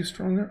 is that too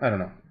strong there? I don't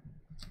know.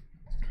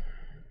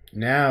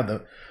 Now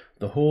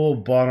the whole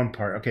bottom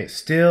part. Okay, it's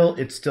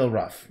still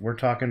rough. We're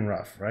talking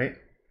rough, right?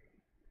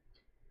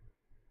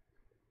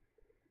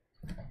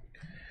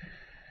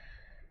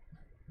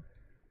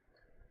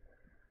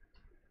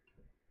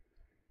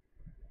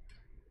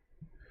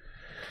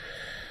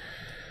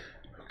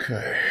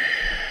 Okay.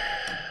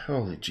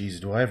 Holy jeez,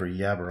 do I ever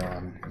yabber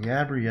on?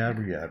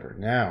 Yabber.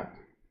 Now,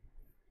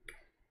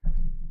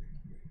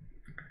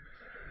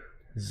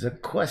 the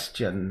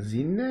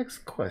next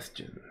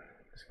question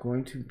is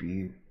going to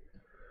be,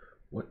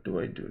 what do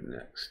I do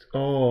next?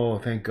 Oh,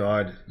 thank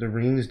God. The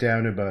ring's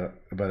down to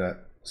about a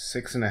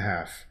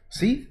 6.5.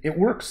 See? It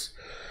works.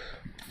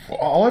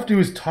 All I have to do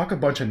is talk a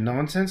bunch of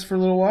nonsense for a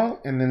little while,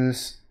 and then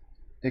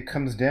it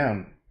comes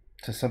down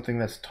to something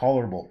that's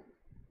tolerable.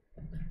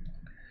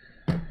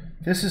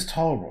 This is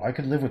tolerable. I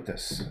could live with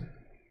this.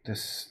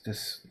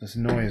 This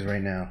noise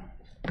right now.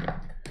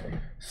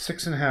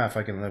 6.5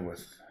 I can live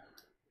with.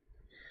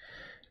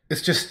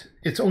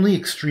 It's only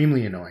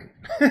extremely annoying.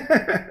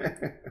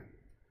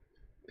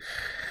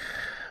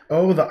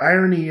 Oh, the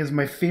irony is,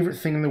 my favorite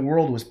thing in the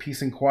world was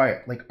peace and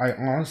quiet. Like, I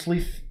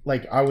honestly,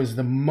 like, I was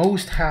the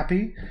most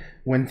happy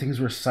when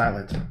things were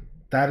silent.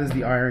 That is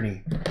the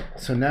irony.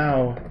 So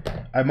now,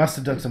 I must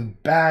have done some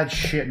bad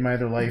shit in my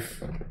other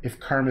life, if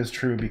karma is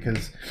true,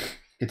 because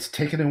it's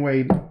taken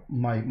away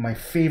my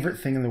favorite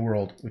thing in the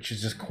world, which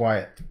is just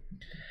quiet.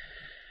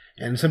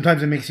 And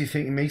sometimes it makes you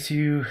think, it makes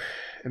you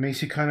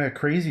kind of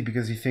crazy,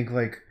 because you think,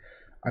 like,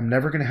 I'm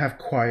never going to have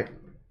quiet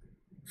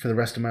for the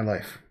rest of my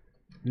life.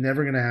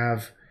 Never going to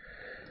have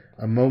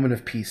a moment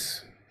of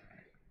peace.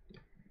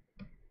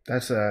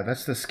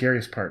 That's the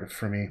scariest part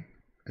for me,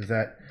 is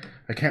that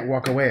I can't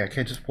walk away. I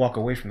can't just walk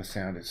away from the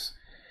sound. It's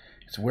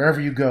wherever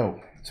you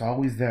go. It's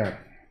always there.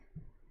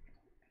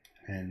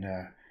 And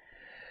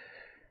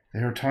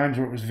there were times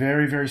where it was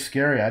very, very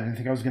scary. I didn't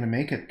think I was going to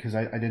make it because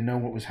I didn't know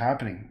what was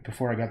happening.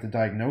 Before I got the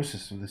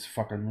diagnosis of this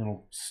fucking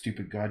little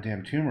stupid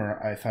goddamn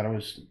tumor, I thought I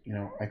was,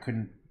 I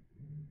couldn't.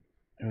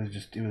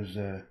 It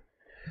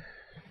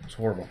was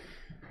horrible.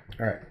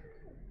 All right,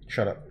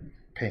 shut up.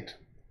 Paint.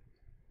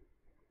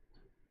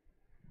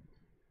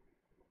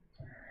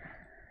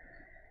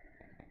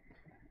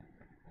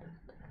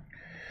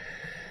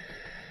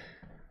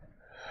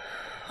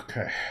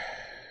 Okay.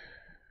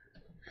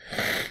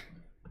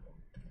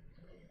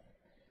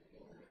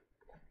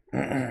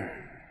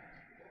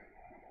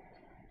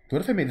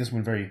 What if I made this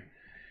one very,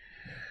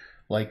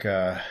 like,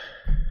 I'm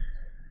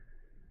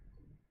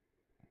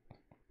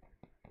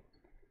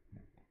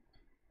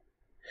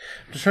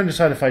just trying to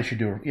decide if I should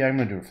do, yeah, I'm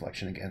going to do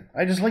reflection again.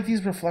 I just like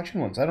these reflection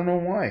ones. I don't know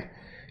why.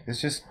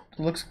 It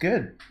looks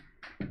good.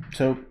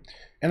 So,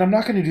 and I'm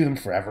not going to do them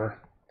forever.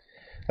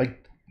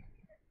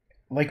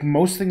 Like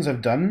most things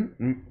I've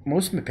done,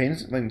 most of my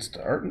paintings, like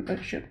art and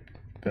that shit,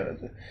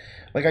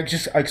 like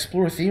I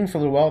explore a theme for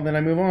a little while and then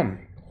I move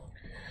on.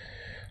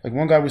 Like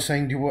one guy was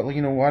saying,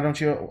 why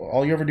don't you,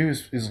 all you ever do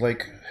is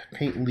like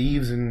paint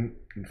leaves and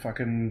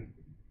fucking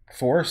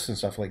forests and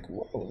stuff. Like,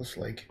 whoa, that's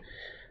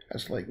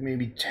like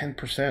maybe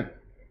 10%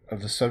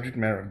 of the subject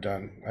matter I've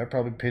done. I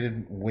probably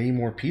painted way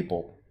more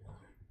people.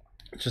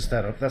 It's just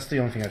that's the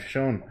only thing I've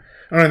shown.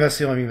 I don't know, that's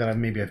the only thing that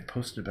I've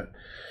posted, but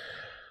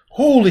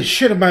holy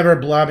shit, am I ever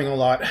blabbing a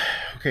lot.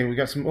 Okay, we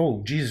got some,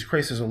 oh, Jesus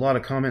Christ, there's a lot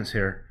of comments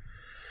here.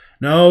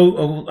 No,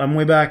 oh, I'm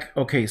way back.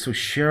 Okay, so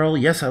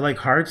Cheryl, yes, I like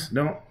hearts.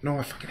 No,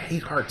 I fucking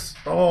hate hearts.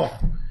 Oh,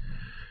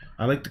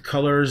 I like the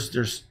colors.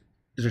 Is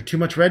there too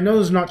much red? No,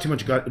 there's not too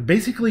much.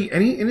 Basically,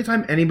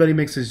 anytime anybody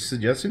makes a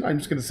suggestion, I'm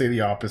just going to say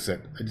the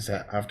opposite. I just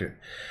have to.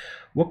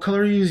 What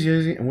color are you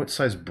using and what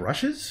size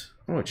brushes?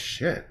 Oh,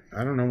 shit.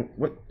 I don't know.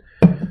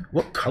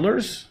 What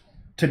colors?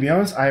 To be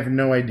honest, I have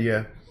no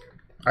idea.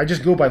 I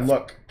just go by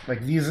look.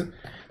 Like these,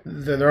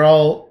 they're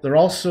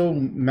all so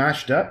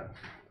mashed up.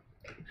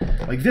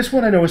 Like this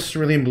one I know is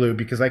cerulean blue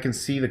because I can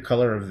see the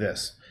color of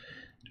this.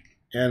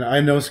 And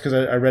I know it's because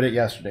I read it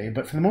yesterday.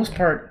 But for the most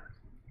part,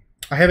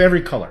 I have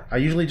every color. I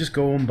usually just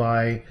go and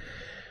buy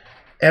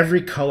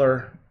every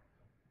color.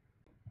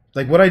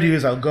 Like what I do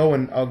is I'll go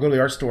to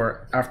the art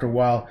store after a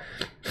while.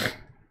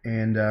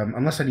 And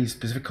unless I need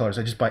specific colors,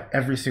 I just buy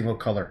every single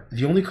color.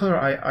 The only color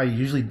I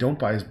usually don't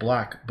buy is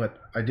black.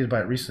 But I did buy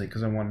it recently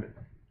because I wanted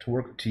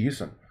to use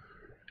them.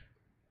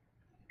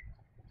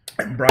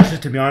 Brushes,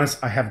 to be honest,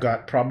 I have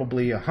got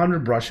probably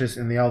 100 brushes,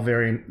 and they all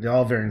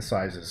varying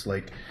sizes.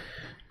 Like,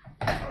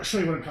 I'll show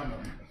you what I'm talking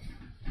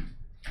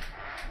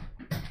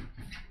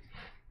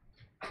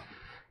about.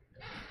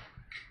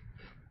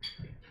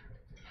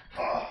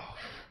 Oh.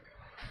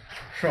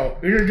 So,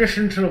 in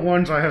addition to the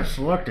ones I have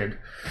selected,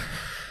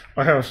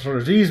 I have sort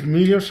of these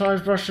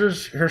medium-sized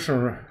brushes. Here's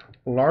some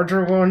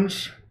larger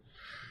ones.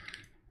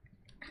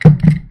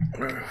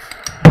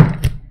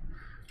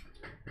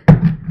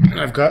 And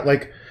I've got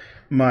like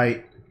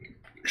my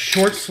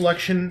short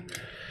selection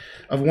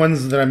of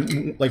ones that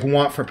I'm like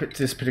want for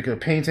this particular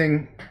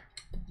painting.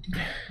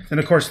 Then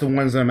of course the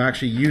ones that I'm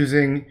actually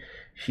using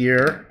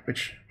here,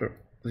 which are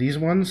these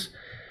ones,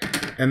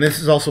 and this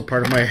is also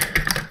part of my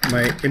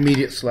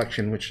immediate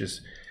selection, which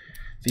is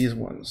these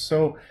ones.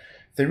 So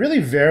they really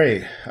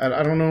vary.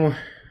 I don't know.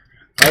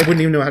 I wouldn't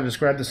even know how to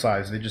describe the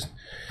size.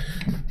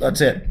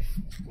 That's it.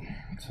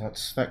 So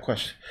that's that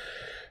question.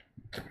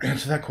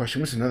 Answer that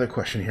question. What's another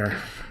question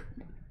here?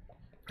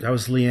 That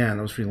was Leanne.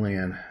 That was for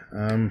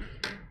Leanne.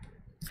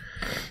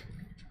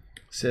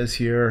 Says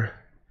here,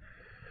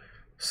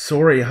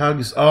 sorry,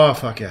 hugs. Oh,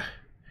 fuck yeah.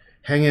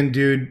 Hang in,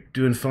 dude.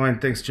 Doing fine.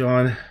 Thanks,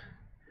 John.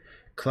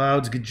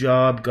 Clouds, good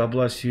job. God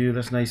bless you.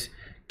 That's nice.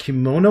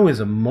 Kimono is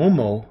a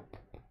Momo.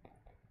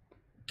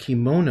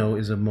 Kimono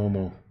is a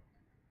Momo.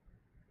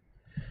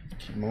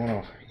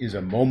 Kimono is a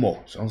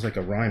Momo. Sounds like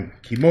a rhyme.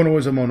 Kimono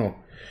is a Mono.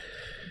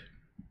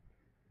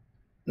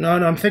 No,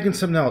 I'm thinking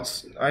something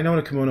else. I know what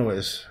a kimono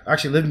is. I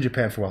actually lived in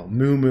Japan for a while.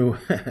 Moo moo.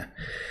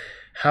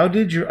 How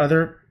did your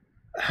other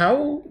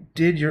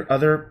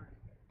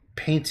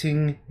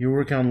painting you were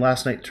working on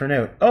last night turn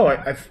out? Oh,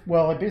 I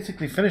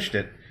basically finished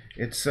it.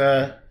 It's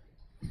right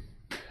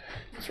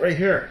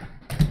here.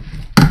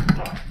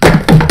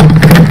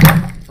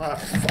 Oh,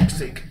 for fuck's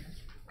sake.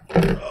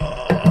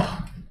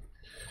 Oh,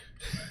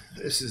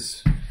 this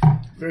is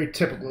very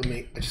typical of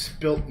me. I just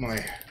spilt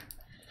my...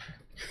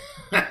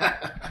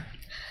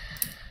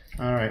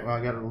 Alright, well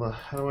I gotta look.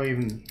 How do I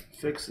even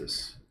fix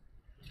this?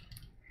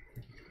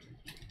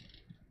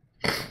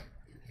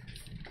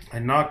 I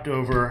knocked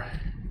over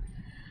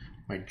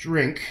my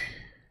drink.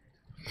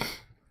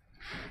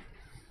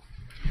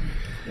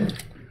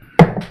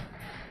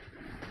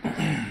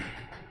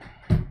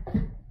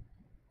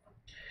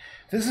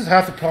 This is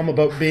half the problem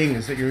about being,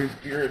 is that you're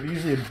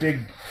usually a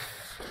big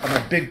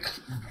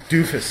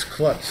doofus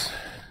klutz.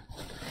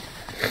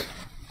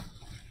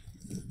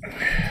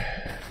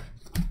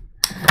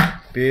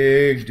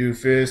 Big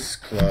doofus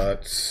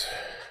klutz.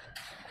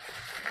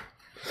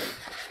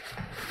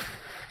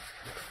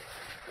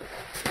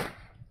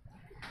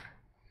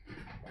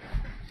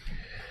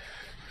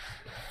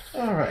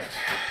 All right.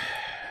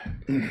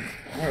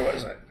 Where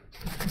was I?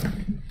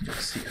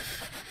 Let's see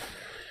if.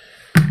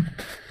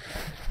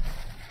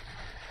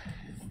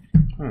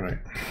 All right.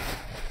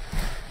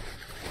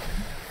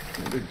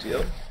 No big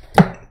deal.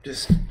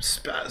 Just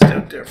spazzed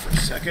out there for a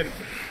second.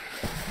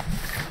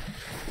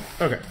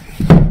 Okay.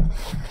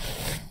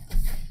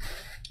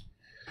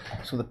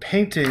 So the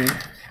painting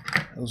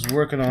I was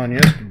working on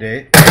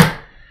yesterday.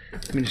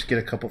 Let me just get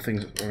a couple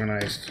things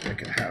organized so I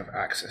can have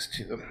access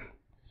to them.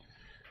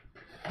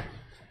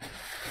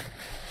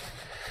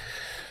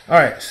 All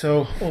right,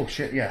 so oh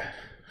shit, yeah,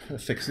 I'm gonna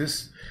fix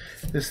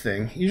this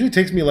thing. It usually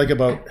takes me like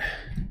about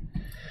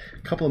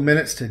a couple of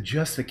minutes to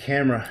adjust the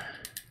camera.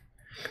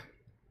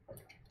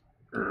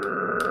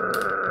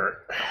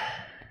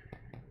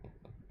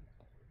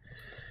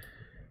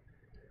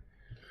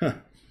 Huh.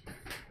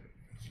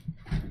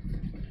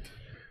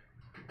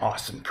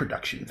 Awesome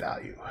production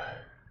value.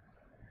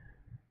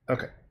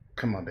 Okay,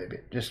 come on, baby,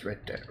 just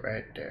right there,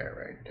 right there,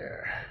 right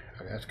there.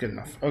 Okay, that's good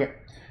enough. Okay,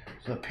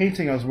 so the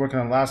painting I was working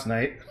on last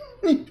night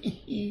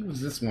was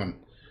this one,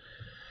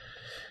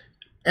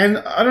 and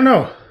I don't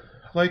know,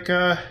 like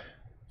I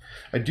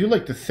do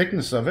like the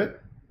thickness of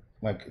it.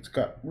 Like it's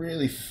got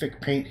really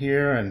thick paint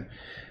here, and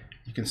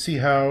you can see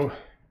how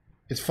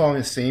it's following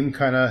the same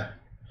kind of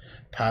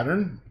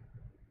pattern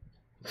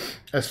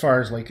as far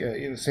as like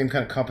the same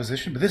kind of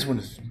composition. But this one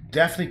is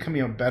definitely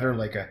coming out better,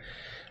 like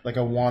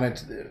I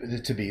wanted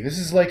it to be. This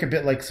is like a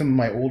bit like some of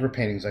my older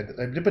paintings. I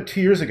did about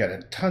 2 years ago. I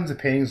had tons of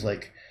paintings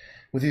like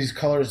with these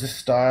colors, this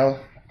style.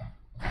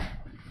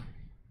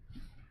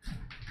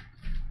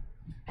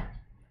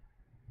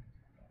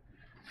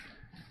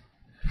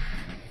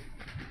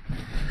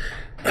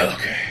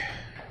 Okay.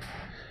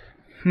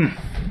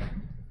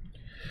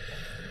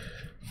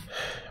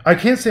 I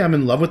can't say I'm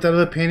in love with that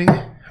other painting.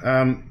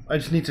 I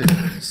just need to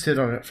sit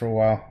on it for a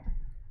while.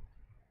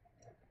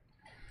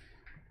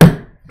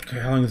 Okay,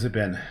 how long has it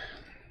been?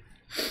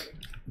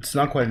 It's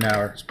not quite an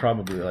hour. It's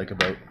probably like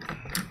about,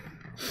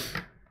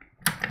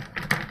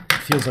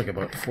 feels like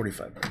about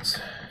 45 minutes.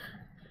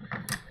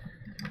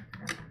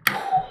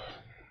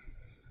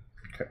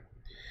 Okay.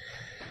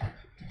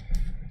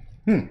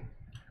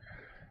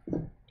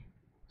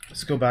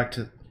 Let's go back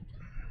to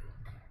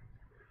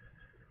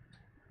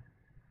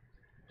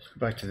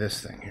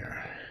this thing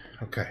here.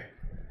 Okay.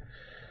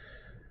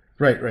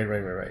 Right.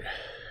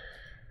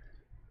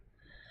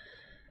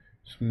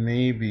 So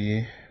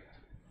maybe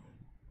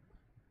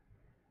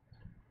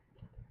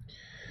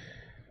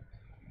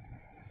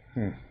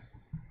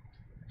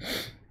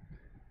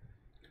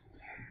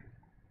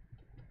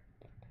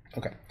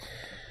okay.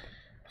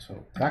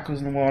 So that goes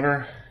in the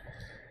water.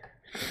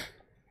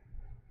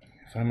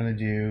 If I'm gonna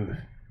do,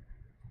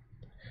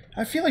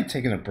 I feel like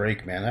taking a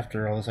break, man.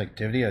 After all this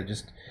activity, I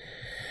just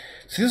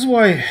see, this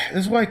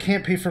is why I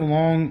can't paint for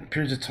long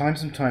periods of time.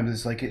 Sometimes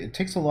it's like it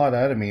takes a lot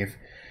out of me. If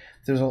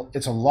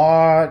it's a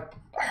lot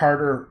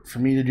harder for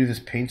me to do this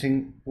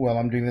painting while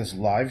I'm doing this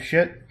live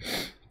shit,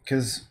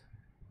 because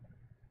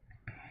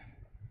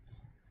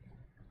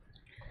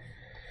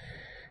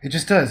it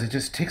just does. It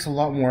just takes a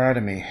lot more out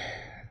of me.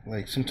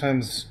 Like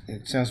sometimes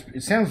it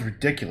sounds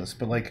ridiculous,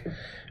 but like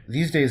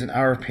these days, an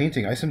hour of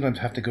painting, I sometimes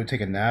have to go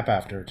take a nap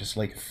after. It just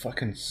like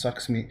fucking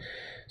sucks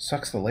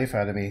the life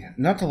out of me.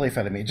 Not the life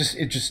out of me. It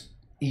just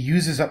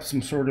uses up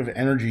some sort of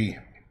energy,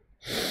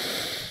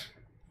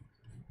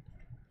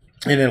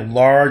 and a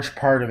large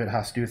part of it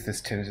has to do with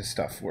this tinnitus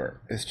stuff,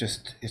 where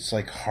it's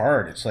like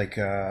hard. It's like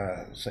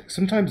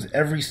sometimes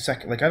every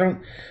second. Like I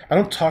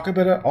don't talk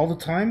about it all the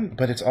time,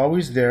 but it's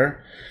always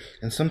there,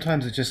 and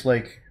sometimes it's just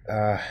like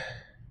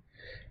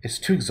it's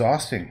too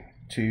exhausting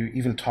to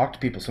even talk to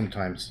people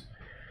sometimes.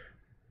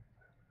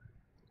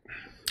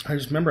 I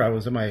just remember I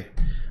was at my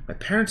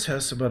parents'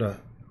 house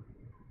about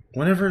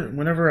whenever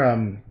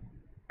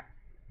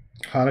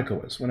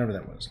Hanukkah was, whenever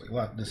that was,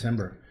 like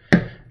December.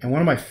 And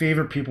one of my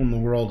favorite people in the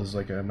world is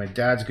like my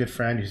dad's good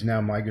friend, who's now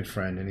my good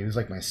friend, and he was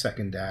like my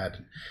second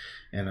dad.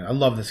 And I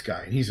love this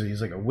guy. He's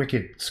like a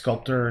wicked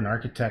sculptor and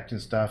architect and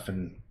stuff.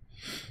 And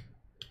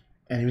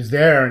he was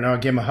there, and I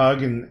gave him a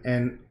hug,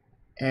 and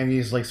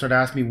he's like started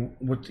asking me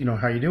what,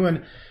 how you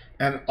doing,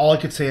 and all I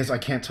could say is I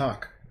can't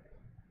talk.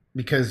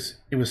 Because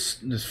it was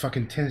this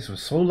fucking tinnitus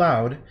was so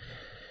loud,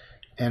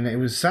 and it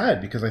was sad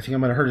because I think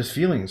I'm gonna hurt his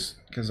feelings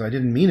because I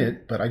didn't mean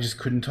it, but I just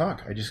couldn't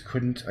talk. I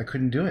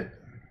couldn't do it.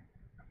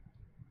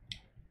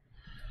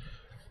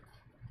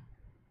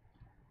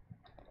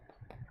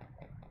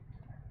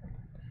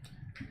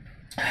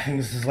 I think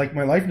this is like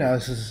my life now.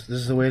 This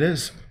is the way it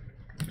is.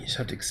 You just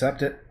have to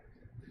accept it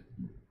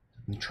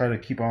and try to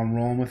keep on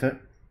rolling with it.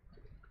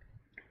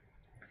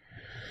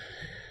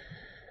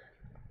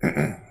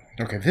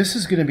 Okay, this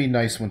is gonna be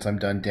nice once I'm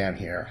done down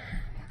here.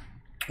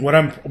 What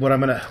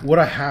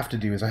I have to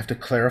do is I have to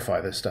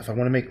clarify this stuff. I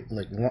want to make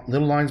like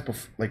little lines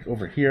like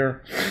over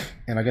here,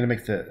 and I'm gonna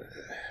make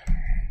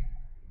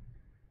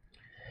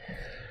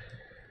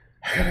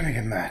I gotta make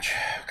it match.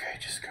 Okay,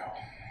 just go.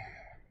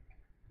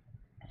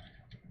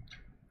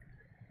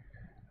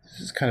 This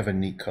is kind of a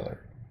neat color.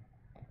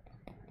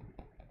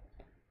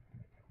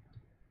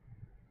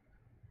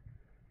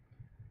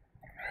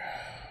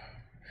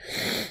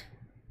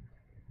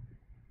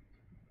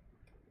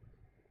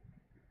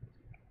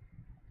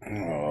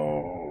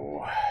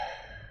 Oh.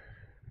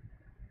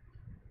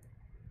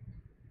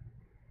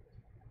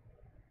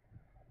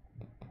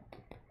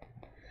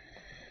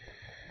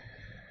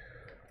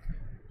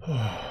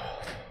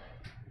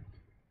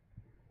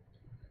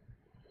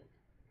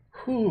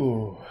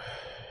 Whew.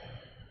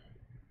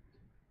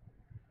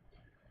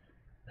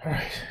 All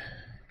right.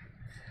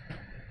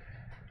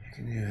 You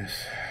can do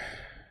this.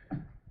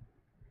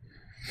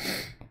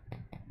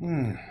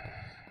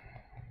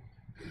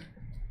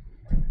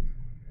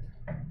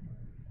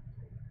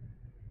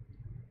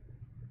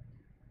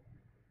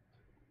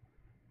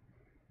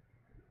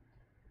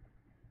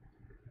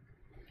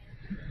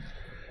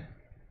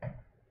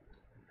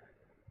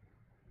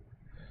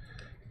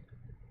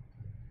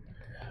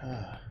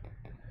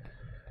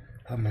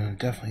 I'm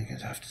definitely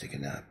gonna have to take a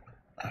nap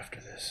after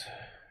this.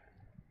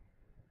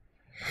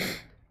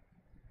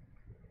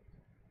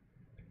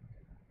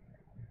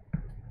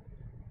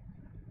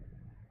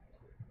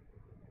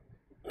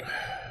 What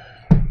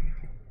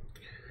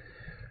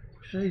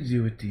should I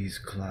do with these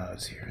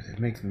clouds here? They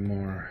make them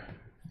more.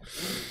 I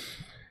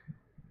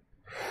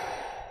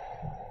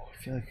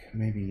feel like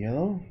maybe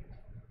yellow.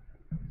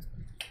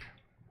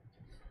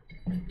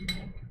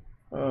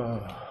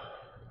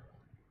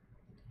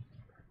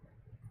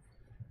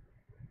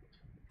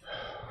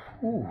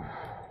 Ooh.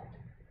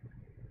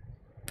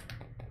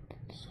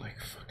 It's like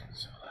fucking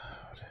so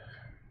loud.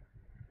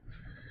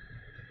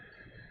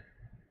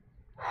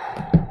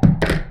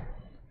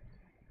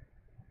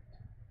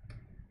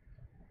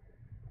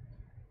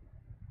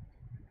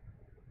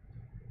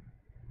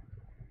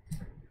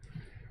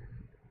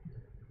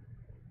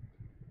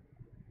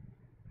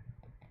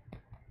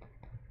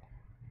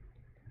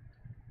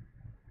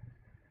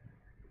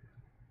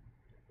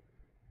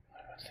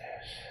 What about this?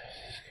 This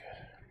is good.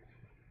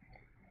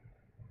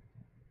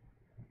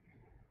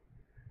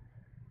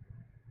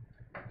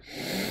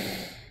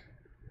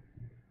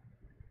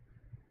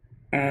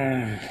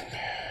 I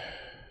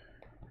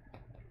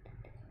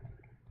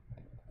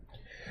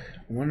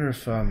wonder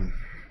if I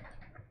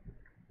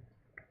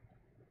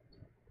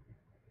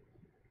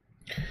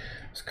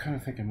was kind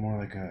of thinking more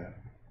like a.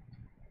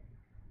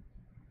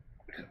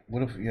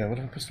 What if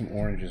I put some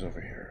oranges over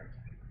here?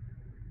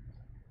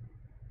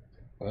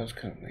 Well, that's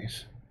kind of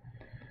nice.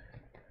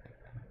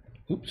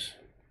 Oops.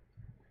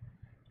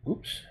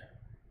 Oops.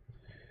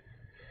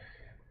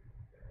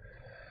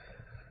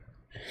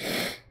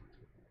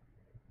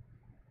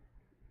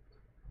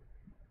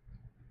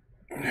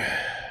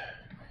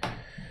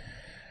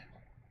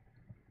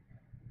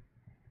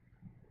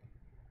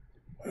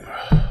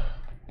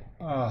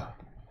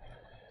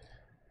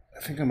 I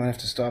think I might have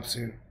to stop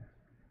soon.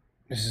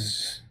 This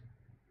is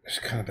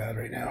kind of bad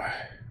right now.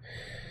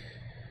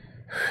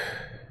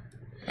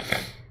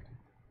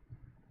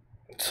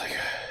 It's like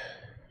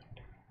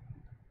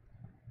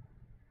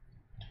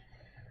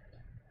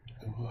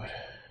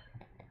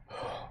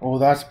oh,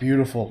 that's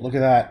beautiful. Look at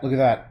that. Look at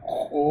that.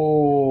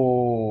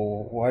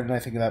 Oh, why didn't I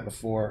think of that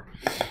before?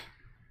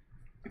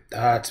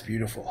 That's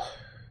beautiful.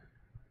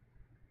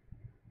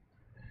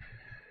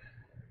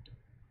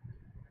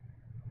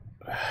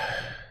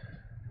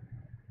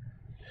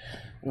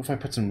 What if I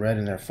put some red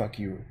in there? Fuck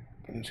you.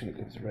 I'm just gonna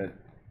go with the red.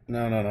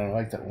 No. I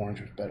like that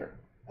orange was better.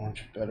 Orange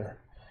is better.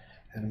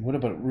 And what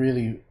about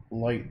really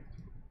light?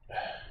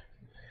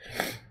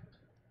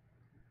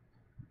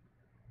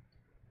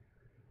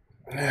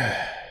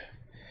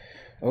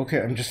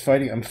 Okay, I'm just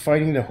fighting. I'm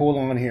fighting to hold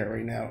on here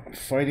right now. I'm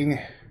fighting.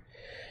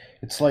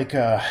 It's like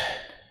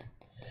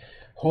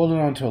holding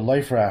on to a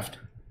life raft.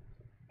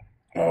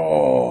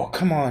 Oh,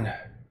 come on.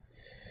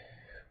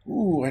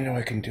 Ooh, I know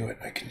I can do it.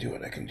 I can do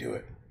it. I can do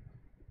it.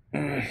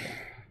 What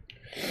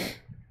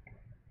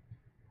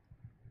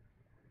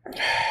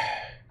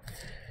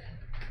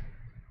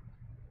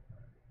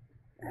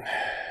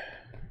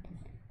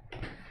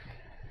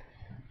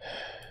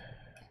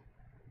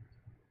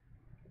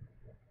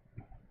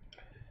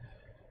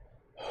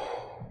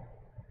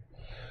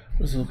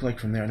does it look like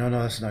from there? No,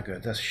 that's not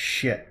good. That's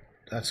shit.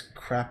 That's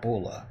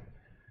crapola.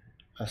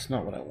 That's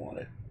not what I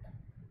wanted.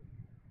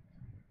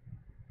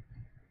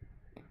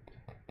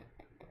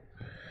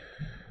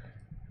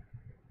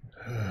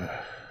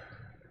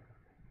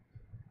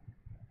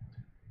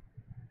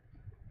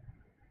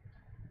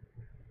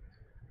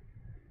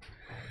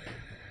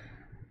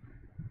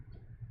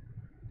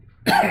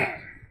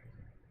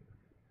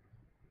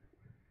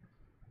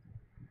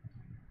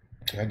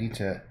 I need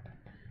to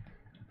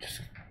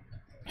just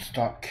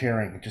stop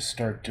caring and just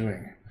start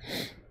doing.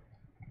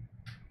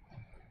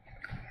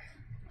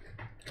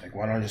 Like,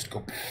 why don't I just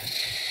go?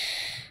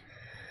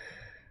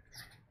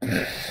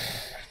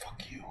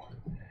 Fuck you.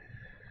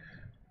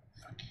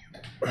 Fuck you.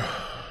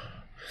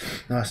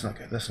 No, that's not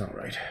good. That's not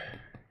right.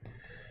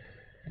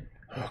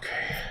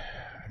 Okay.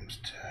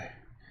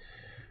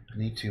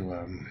 need to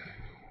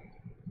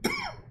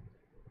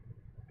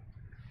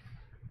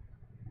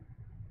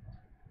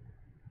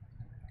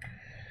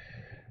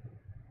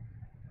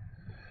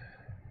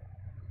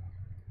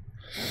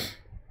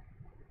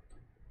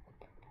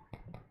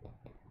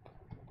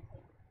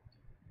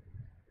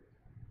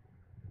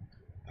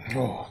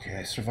oh, okay,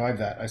 I survived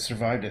that. I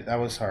survived it. That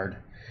was hard.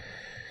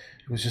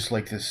 It was just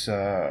like this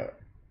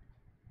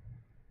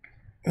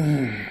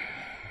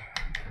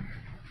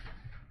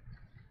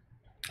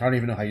I don't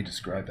even know how you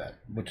describe that,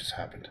 what just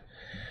happened.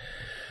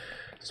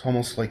 It's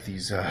almost like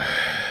these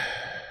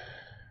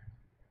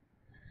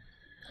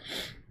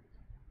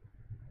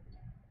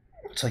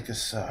it's like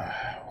this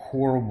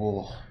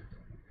horrible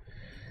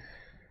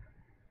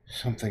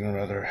something or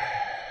other.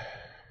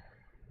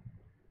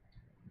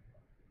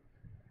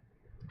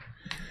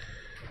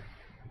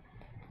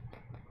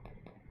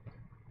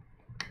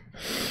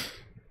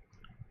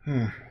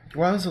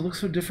 Why does it look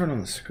so different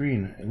on the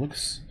screen? It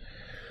looks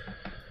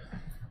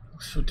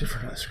so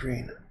different on the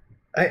screen.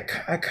 I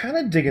kind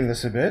of digging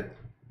this a bit.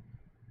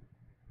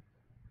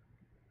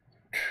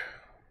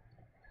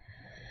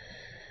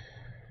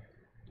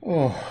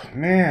 Oh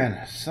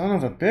man, son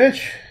of a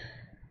bitch.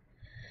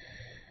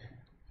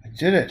 I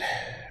did it.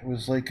 It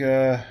was like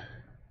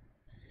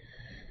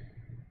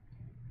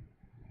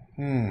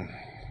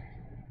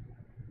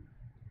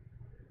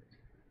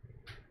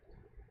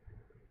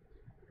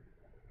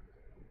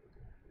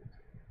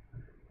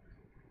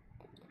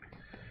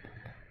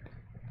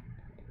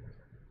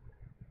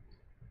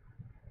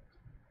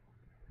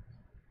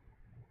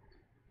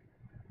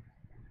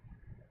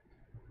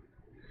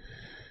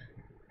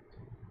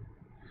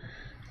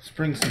let's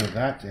bring some of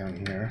that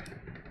down here.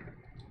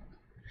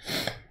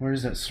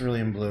 Where's that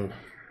cerulean blue?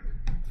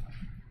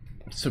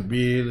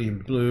 Cerulean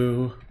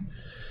blue.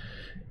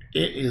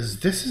 It is.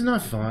 This is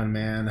not fun,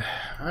 man.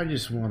 I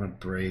just want a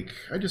break.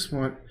 I just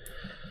want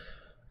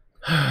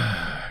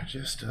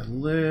just a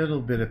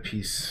little bit of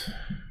peace.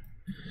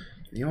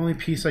 The only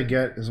peace I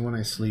get is when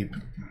I sleep.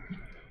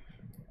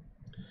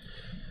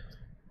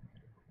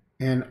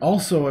 And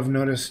also, I've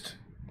noticed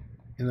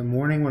in the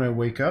morning when I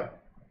wake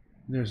up,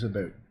 there's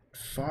about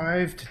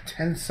 5 to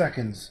 10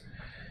 seconds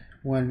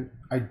when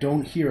I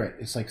don't hear it.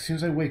 It's like as soon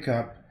as I wake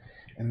up,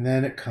 and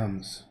then it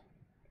comes.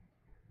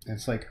 And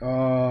it's like,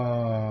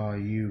 oh,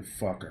 you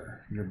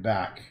fucker, you're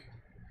back.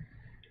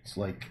 It's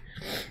like,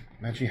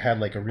 imagine you had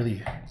like a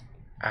really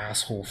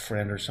asshole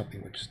friend or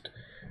something, which just,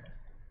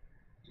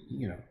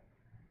 you know,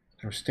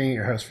 they were staying at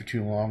your house for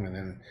too long, and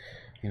then,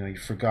 you know, you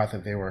forgot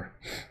that they were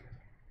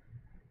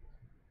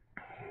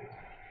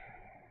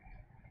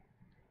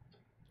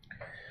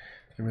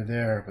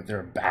there, but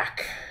they're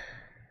back.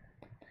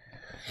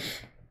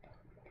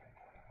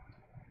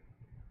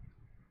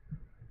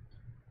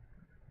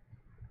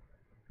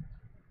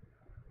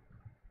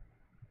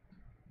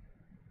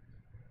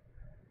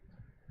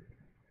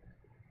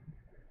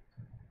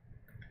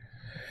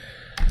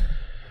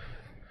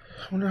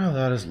 I wonder how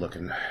that is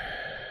looking.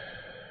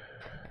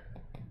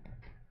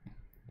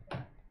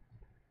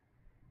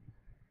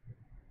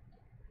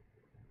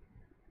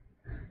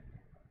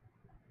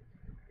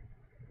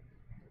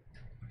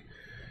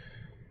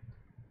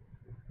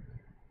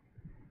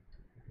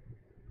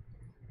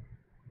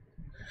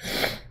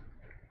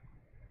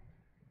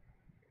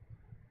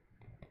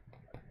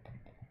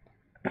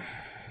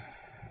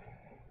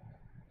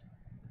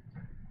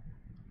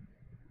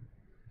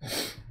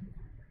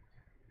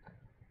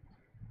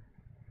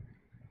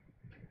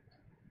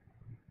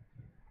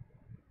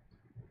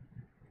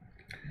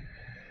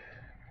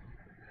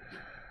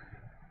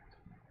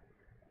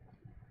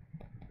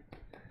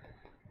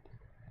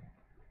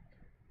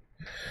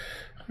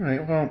 All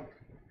right, well,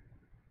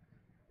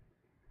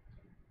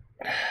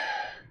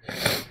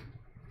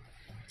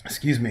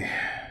 excuse me,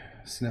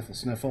 sniffle,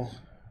 sniffle.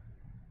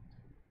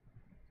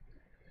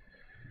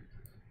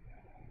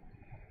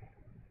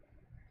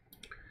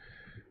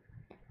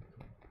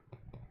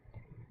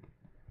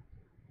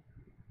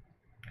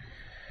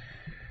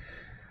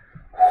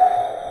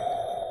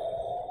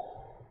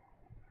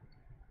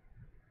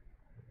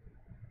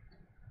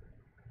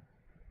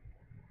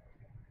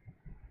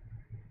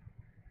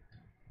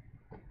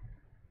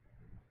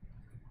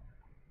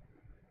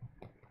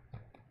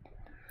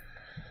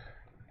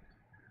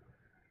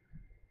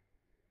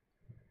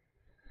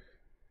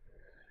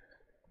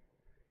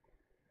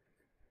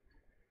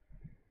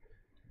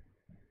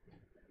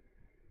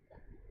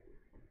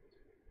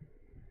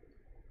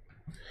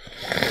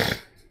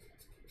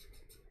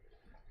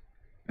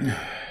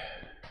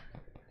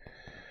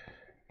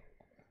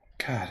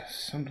 God,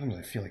 sometimes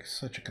I feel like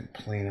such a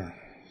complainer.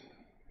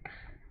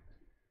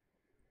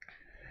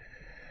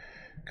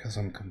 Because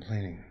I'm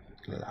complaining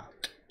a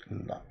lot.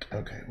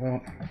 Okay,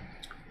 well,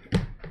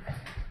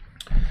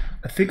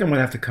 I think I'm going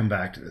to have to come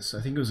back to this.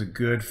 I think it was a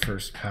good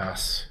first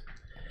pass.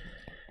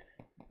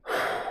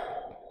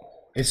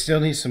 It still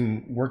needs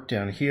some work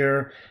down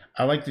here.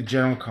 I like the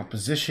general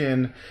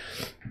composition.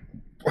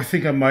 I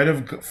think I might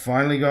have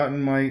finally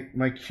gotten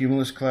my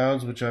cumulus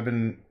clouds, which I've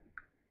been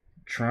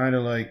trying to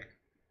like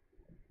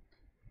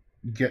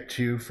get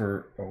to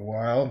for a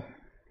while.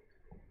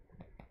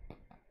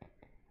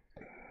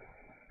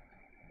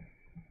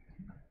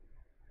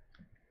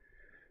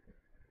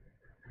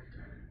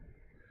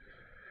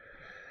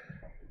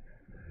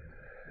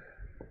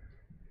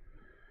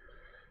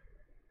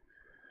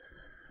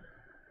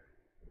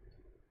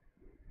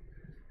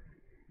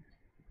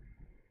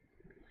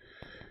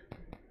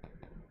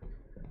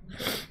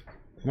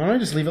 Why don't I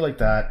just leave it like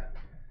that?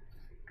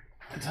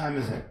 What time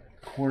is it?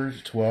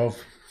 11:45.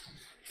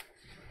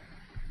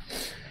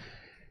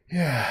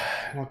 Yeah,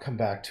 and I'll come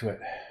back to it.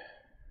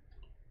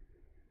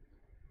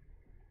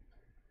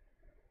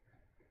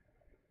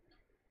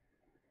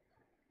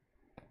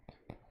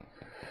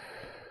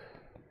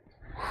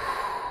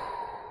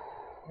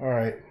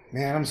 Alright,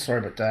 man, I'm sorry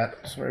about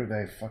that. Sorry that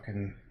I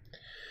fucking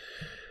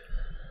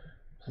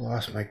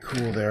lost my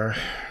cool there.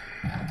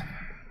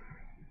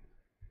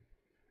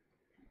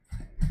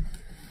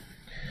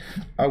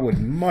 I would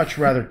much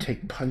rather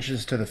take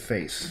punches to the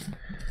face,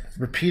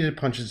 repeated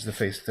punches to the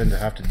face, than to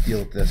have to deal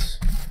with this.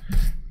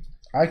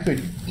 I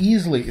could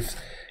easily,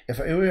 if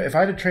I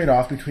had to trade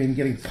off between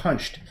getting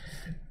punched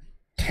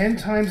 10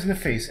 times in the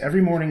face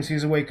every morning as soon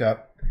as I wake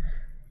up,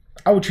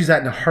 I would choose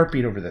that in a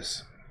heartbeat over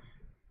this.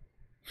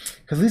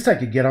 Because at least I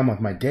could get on with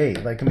my day.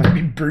 Like, I might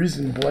be bruised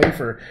and bloody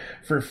for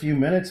a few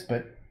minutes,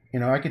 but, you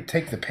know, I could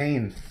take the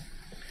pain.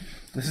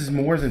 This is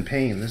more than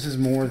pain. This is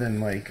more than,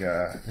 like,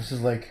 this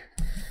is like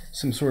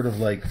some sort of,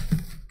 like,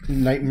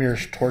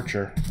 nightmarish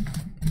torture.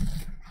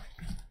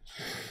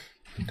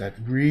 That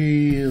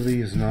really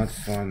is not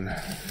fun.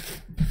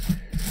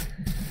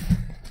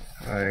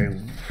 I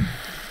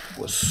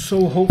was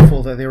so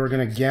hopeful that they were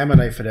going to gamma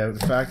knife it out. In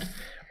fact,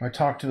 when I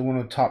talked to one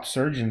of the top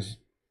surgeons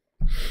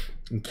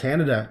in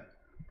Canada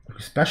who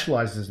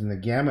specializes in the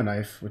gamma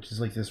knife, which is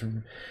like this,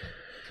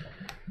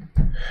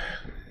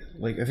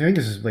 like, I think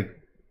this is like,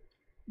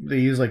 they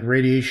use like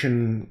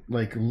radiation,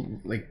 like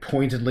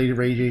pointed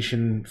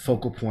radiation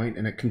focal point,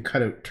 and it can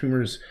cut out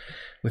tumors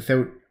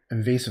without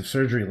invasive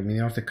surgery. I mean,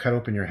 you don't have to cut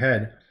open your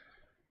head.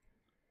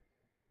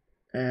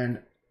 And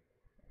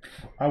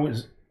I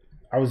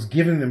was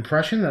given the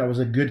impression that I was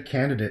a good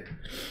candidate.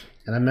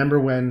 And I remember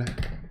when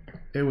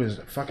it was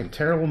a fucking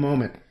terrible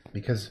moment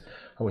because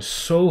I was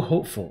so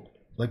hopeful.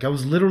 Like, I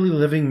was literally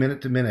living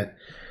minute to minute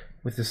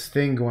with this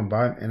thing going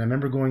by. And I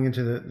remember going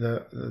into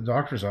the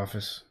doctor's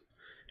office,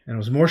 and it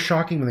was more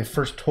shocking when they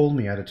first told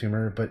me I had a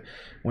tumor. But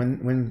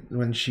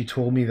when she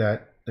told me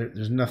that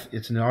there's nothing,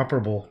 it's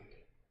inoperable.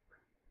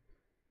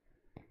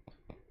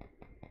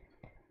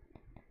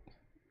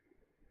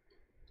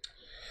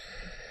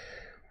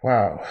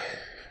 Wow.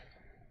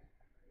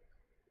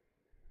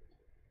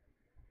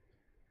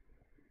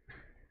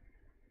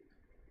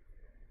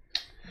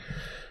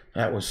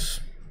 That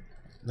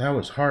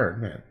was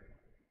hard, man.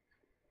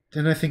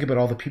 Then I think about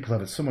all the people who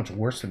have it so much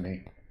worse than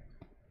me.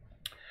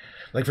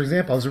 Like, for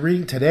example, I was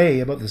reading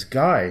today about this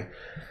guy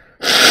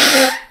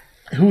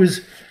who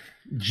was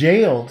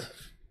jailed.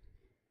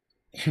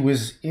 He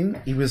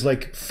was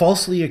like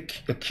falsely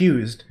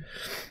accused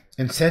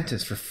and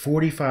sentenced for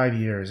 45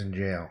 years in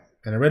jail.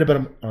 And I read about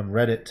him on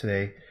Reddit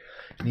today,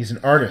 and he's an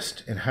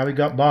artist. And how he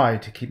got by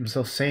to keep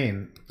himself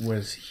sane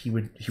was he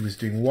was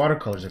doing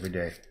watercolors every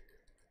day.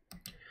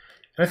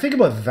 And I think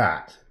about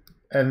that,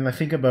 and I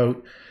think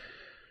about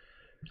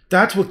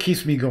that's what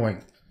keeps me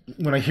going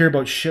when I hear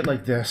about shit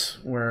like this,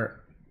 where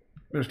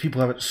there's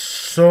people who have it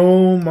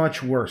so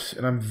much worse,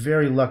 and I'm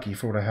very lucky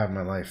for what I have in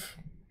my life.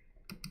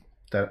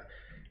 That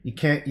you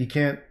can't.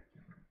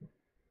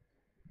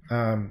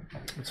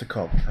 What's it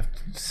called?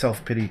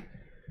 Self-pity.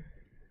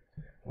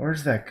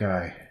 Where's that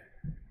guy?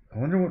 I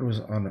wonder what was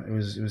on it. It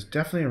was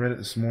definitely on Reddit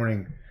this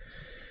morning.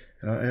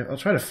 I'll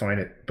try to find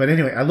it. But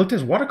anyway, I looked at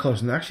his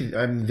watercolors, and actually,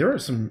 I mean, there were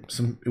some.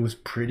 It was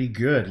pretty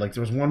good. Like,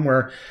 there was one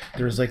where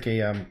there was like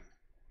a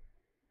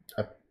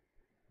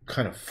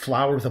kind of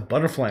flower with a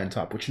butterfly on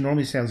top, which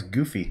normally sounds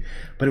goofy,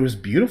 but it was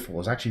beautiful. It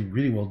was actually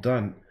really well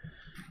done.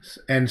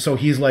 And so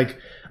he's like,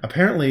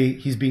 apparently,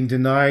 he's being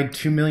denied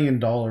 $2 million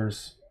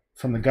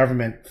from the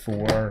government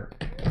for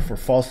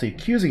falsely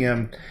accusing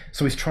him.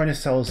 So he's trying to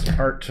sell his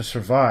art to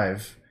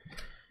survive.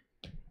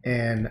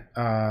 And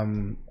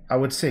I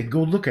would say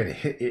go look at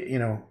it. You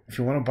know, if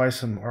you want to buy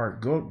some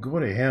art, go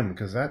to him,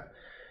 because that,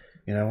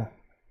 you know,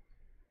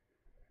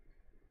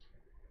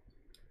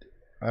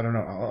 I don't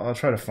know. I'll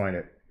try to find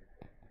it.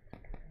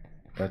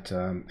 But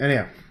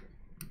anyhow,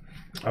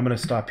 I'm gonna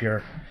stop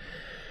here.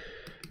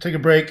 Take a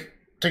break.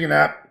 Take a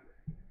nap.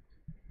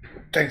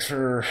 Thanks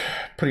for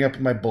putting up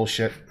with my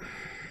bullshit.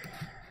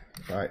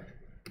 Bye.